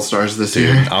Zelda All Stars this Dude,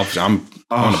 year. I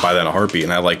want to buy that in a heartbeat,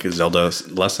 and I like Zelda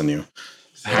less than you.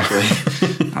 Exactly.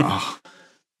 Oh.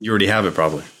 You already have it,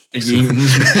 probably.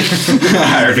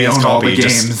 I already own all the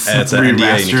just- games. it's an NDA,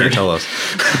 and you can't remastered. tell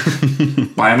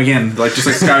us. Buy them again, like just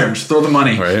like Skyrim. Just throw the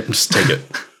money. Right? Just take it.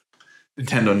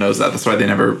 Nintendo knows that. That's why they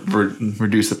never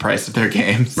reduce the price of their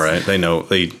games. Right? They know.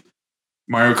 They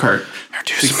Mario Kart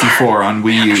 64 on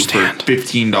Wii U for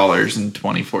 $15 in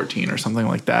 2014 or something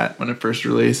like that when it first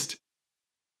released.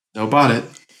 No, bought it.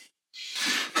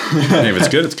 hey, if it's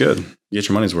good, it's good. You get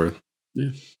your money's worth.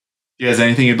 You guys,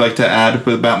 anything you'd like to add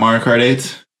about Mario Kart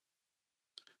 8?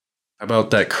 How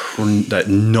about that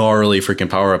gnarly freaking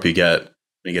power up you get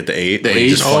when you get the 8? The where you 8?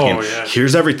 just fucking, Oh, yeah.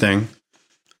 here's everything.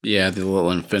 Yeah, the little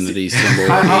infinity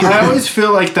symbol. I always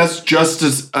feel like that's just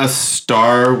as a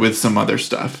star with some other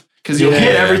stuff. Because you'll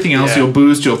hit everything else, you'll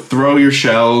boost, you'll throw your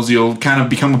shells, you'll kind of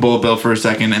become a bullet bill for a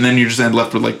second, and then you're just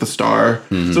left with like the star.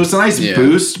 Mm-hmm. So it's a nice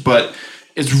boost, but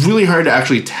it's really hard to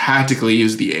actually tactically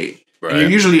use the 8. Right. And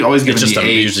you're usually always given It's just the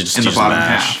 8 usually just in the use bottom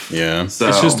mash. half. Yeah. So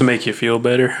It's just to make you feel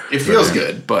better. it feels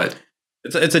good, but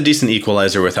It's a decent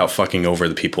equalizer without fucking over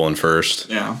the people in first.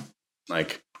 yeah.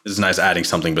 Like, it's nice adding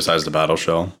something besides the battle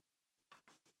shell.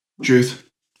 Truth.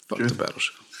 Fuck the battle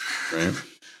shell. Right.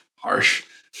 Harsh.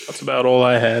 That's about all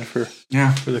I had for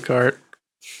Yeah. the cart.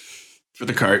 For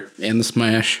the cart. And the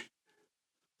smash.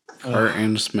 Cart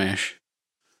and the smash.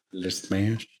 Just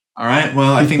smash. All right.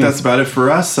 Well, I think that's about it for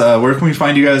us. Where can we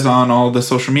find you guys on all the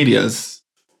social medias?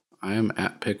 I am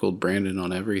at Pickled Brandon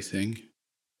on everything.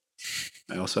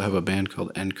 I also have a band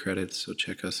called End Credits, so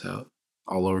check us out.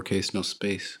 All lowercase, no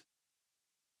space.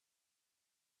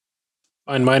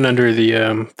 Find mine under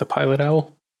the Pilot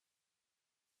Owl.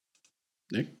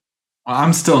 Nick? Well,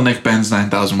 I'm still Nick Benz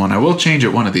 9001. I will change it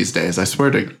one of these days. I swear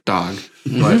to dog.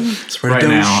 But right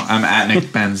now, I'm at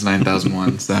Nick Benz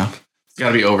 9001. So it's got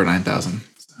to be over 9,000.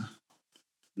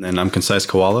 And then I'm Concise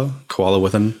Koala. Koala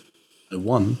with a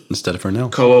 1 instead of an L.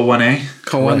 Koa 1A.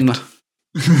 Colin.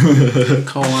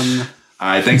 Colin. All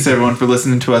right. Thanks, everyone, for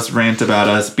listening to us rant about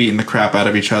us beating the crap out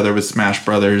of each other with Smash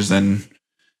Brothers and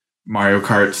Mario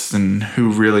Karts and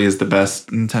who really is the best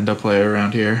Nintendo player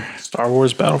around here. Star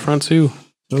Wars Battlefront 2.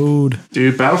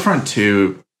 Dude, Battlefront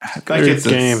 2, that Good gets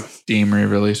game. a Steam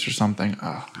re-release or something.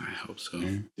 Oh, I hope so.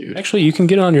 dude. Actually, you can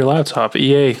get it on your laptop.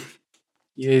 EA's.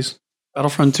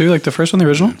 Battlefront 2, like the first one, the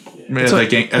original? It's like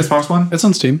Xbox One? It's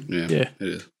on Steam. Yeah, Yeah. it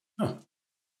is.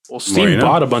 Well, Steam you know.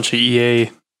 bought a bunch of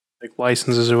EA like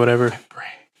licenses or whatever.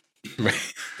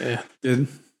 Yeah, Did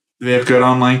Do they have good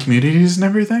online communities and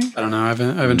everything? I don't know. I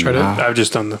haven't tried it. I've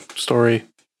just done the story.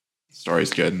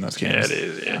 Story's good in those games. Yeah, it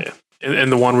is. Yeah.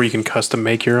 And the one where you can custom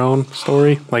make your own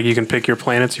story, like you can pick your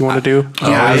planets you want to do.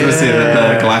 Yeah, I was going to say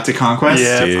the Galactic Conquest.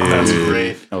 Yeah. Oh, that's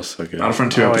great. That was so good.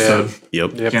 Battlefront 2 Oh, yeah. episode.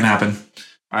 Yep. Yep. Can happen.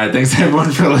 All right, thanks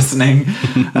everyone for listening.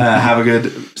 Have a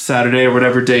good Saturday or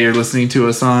whatever day you're listening to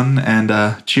us on.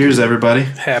 And cheers, everybody.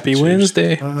 Happy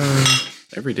Wednesday.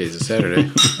 Every day's a Saturday.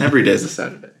 Every day's a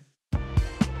Saturday.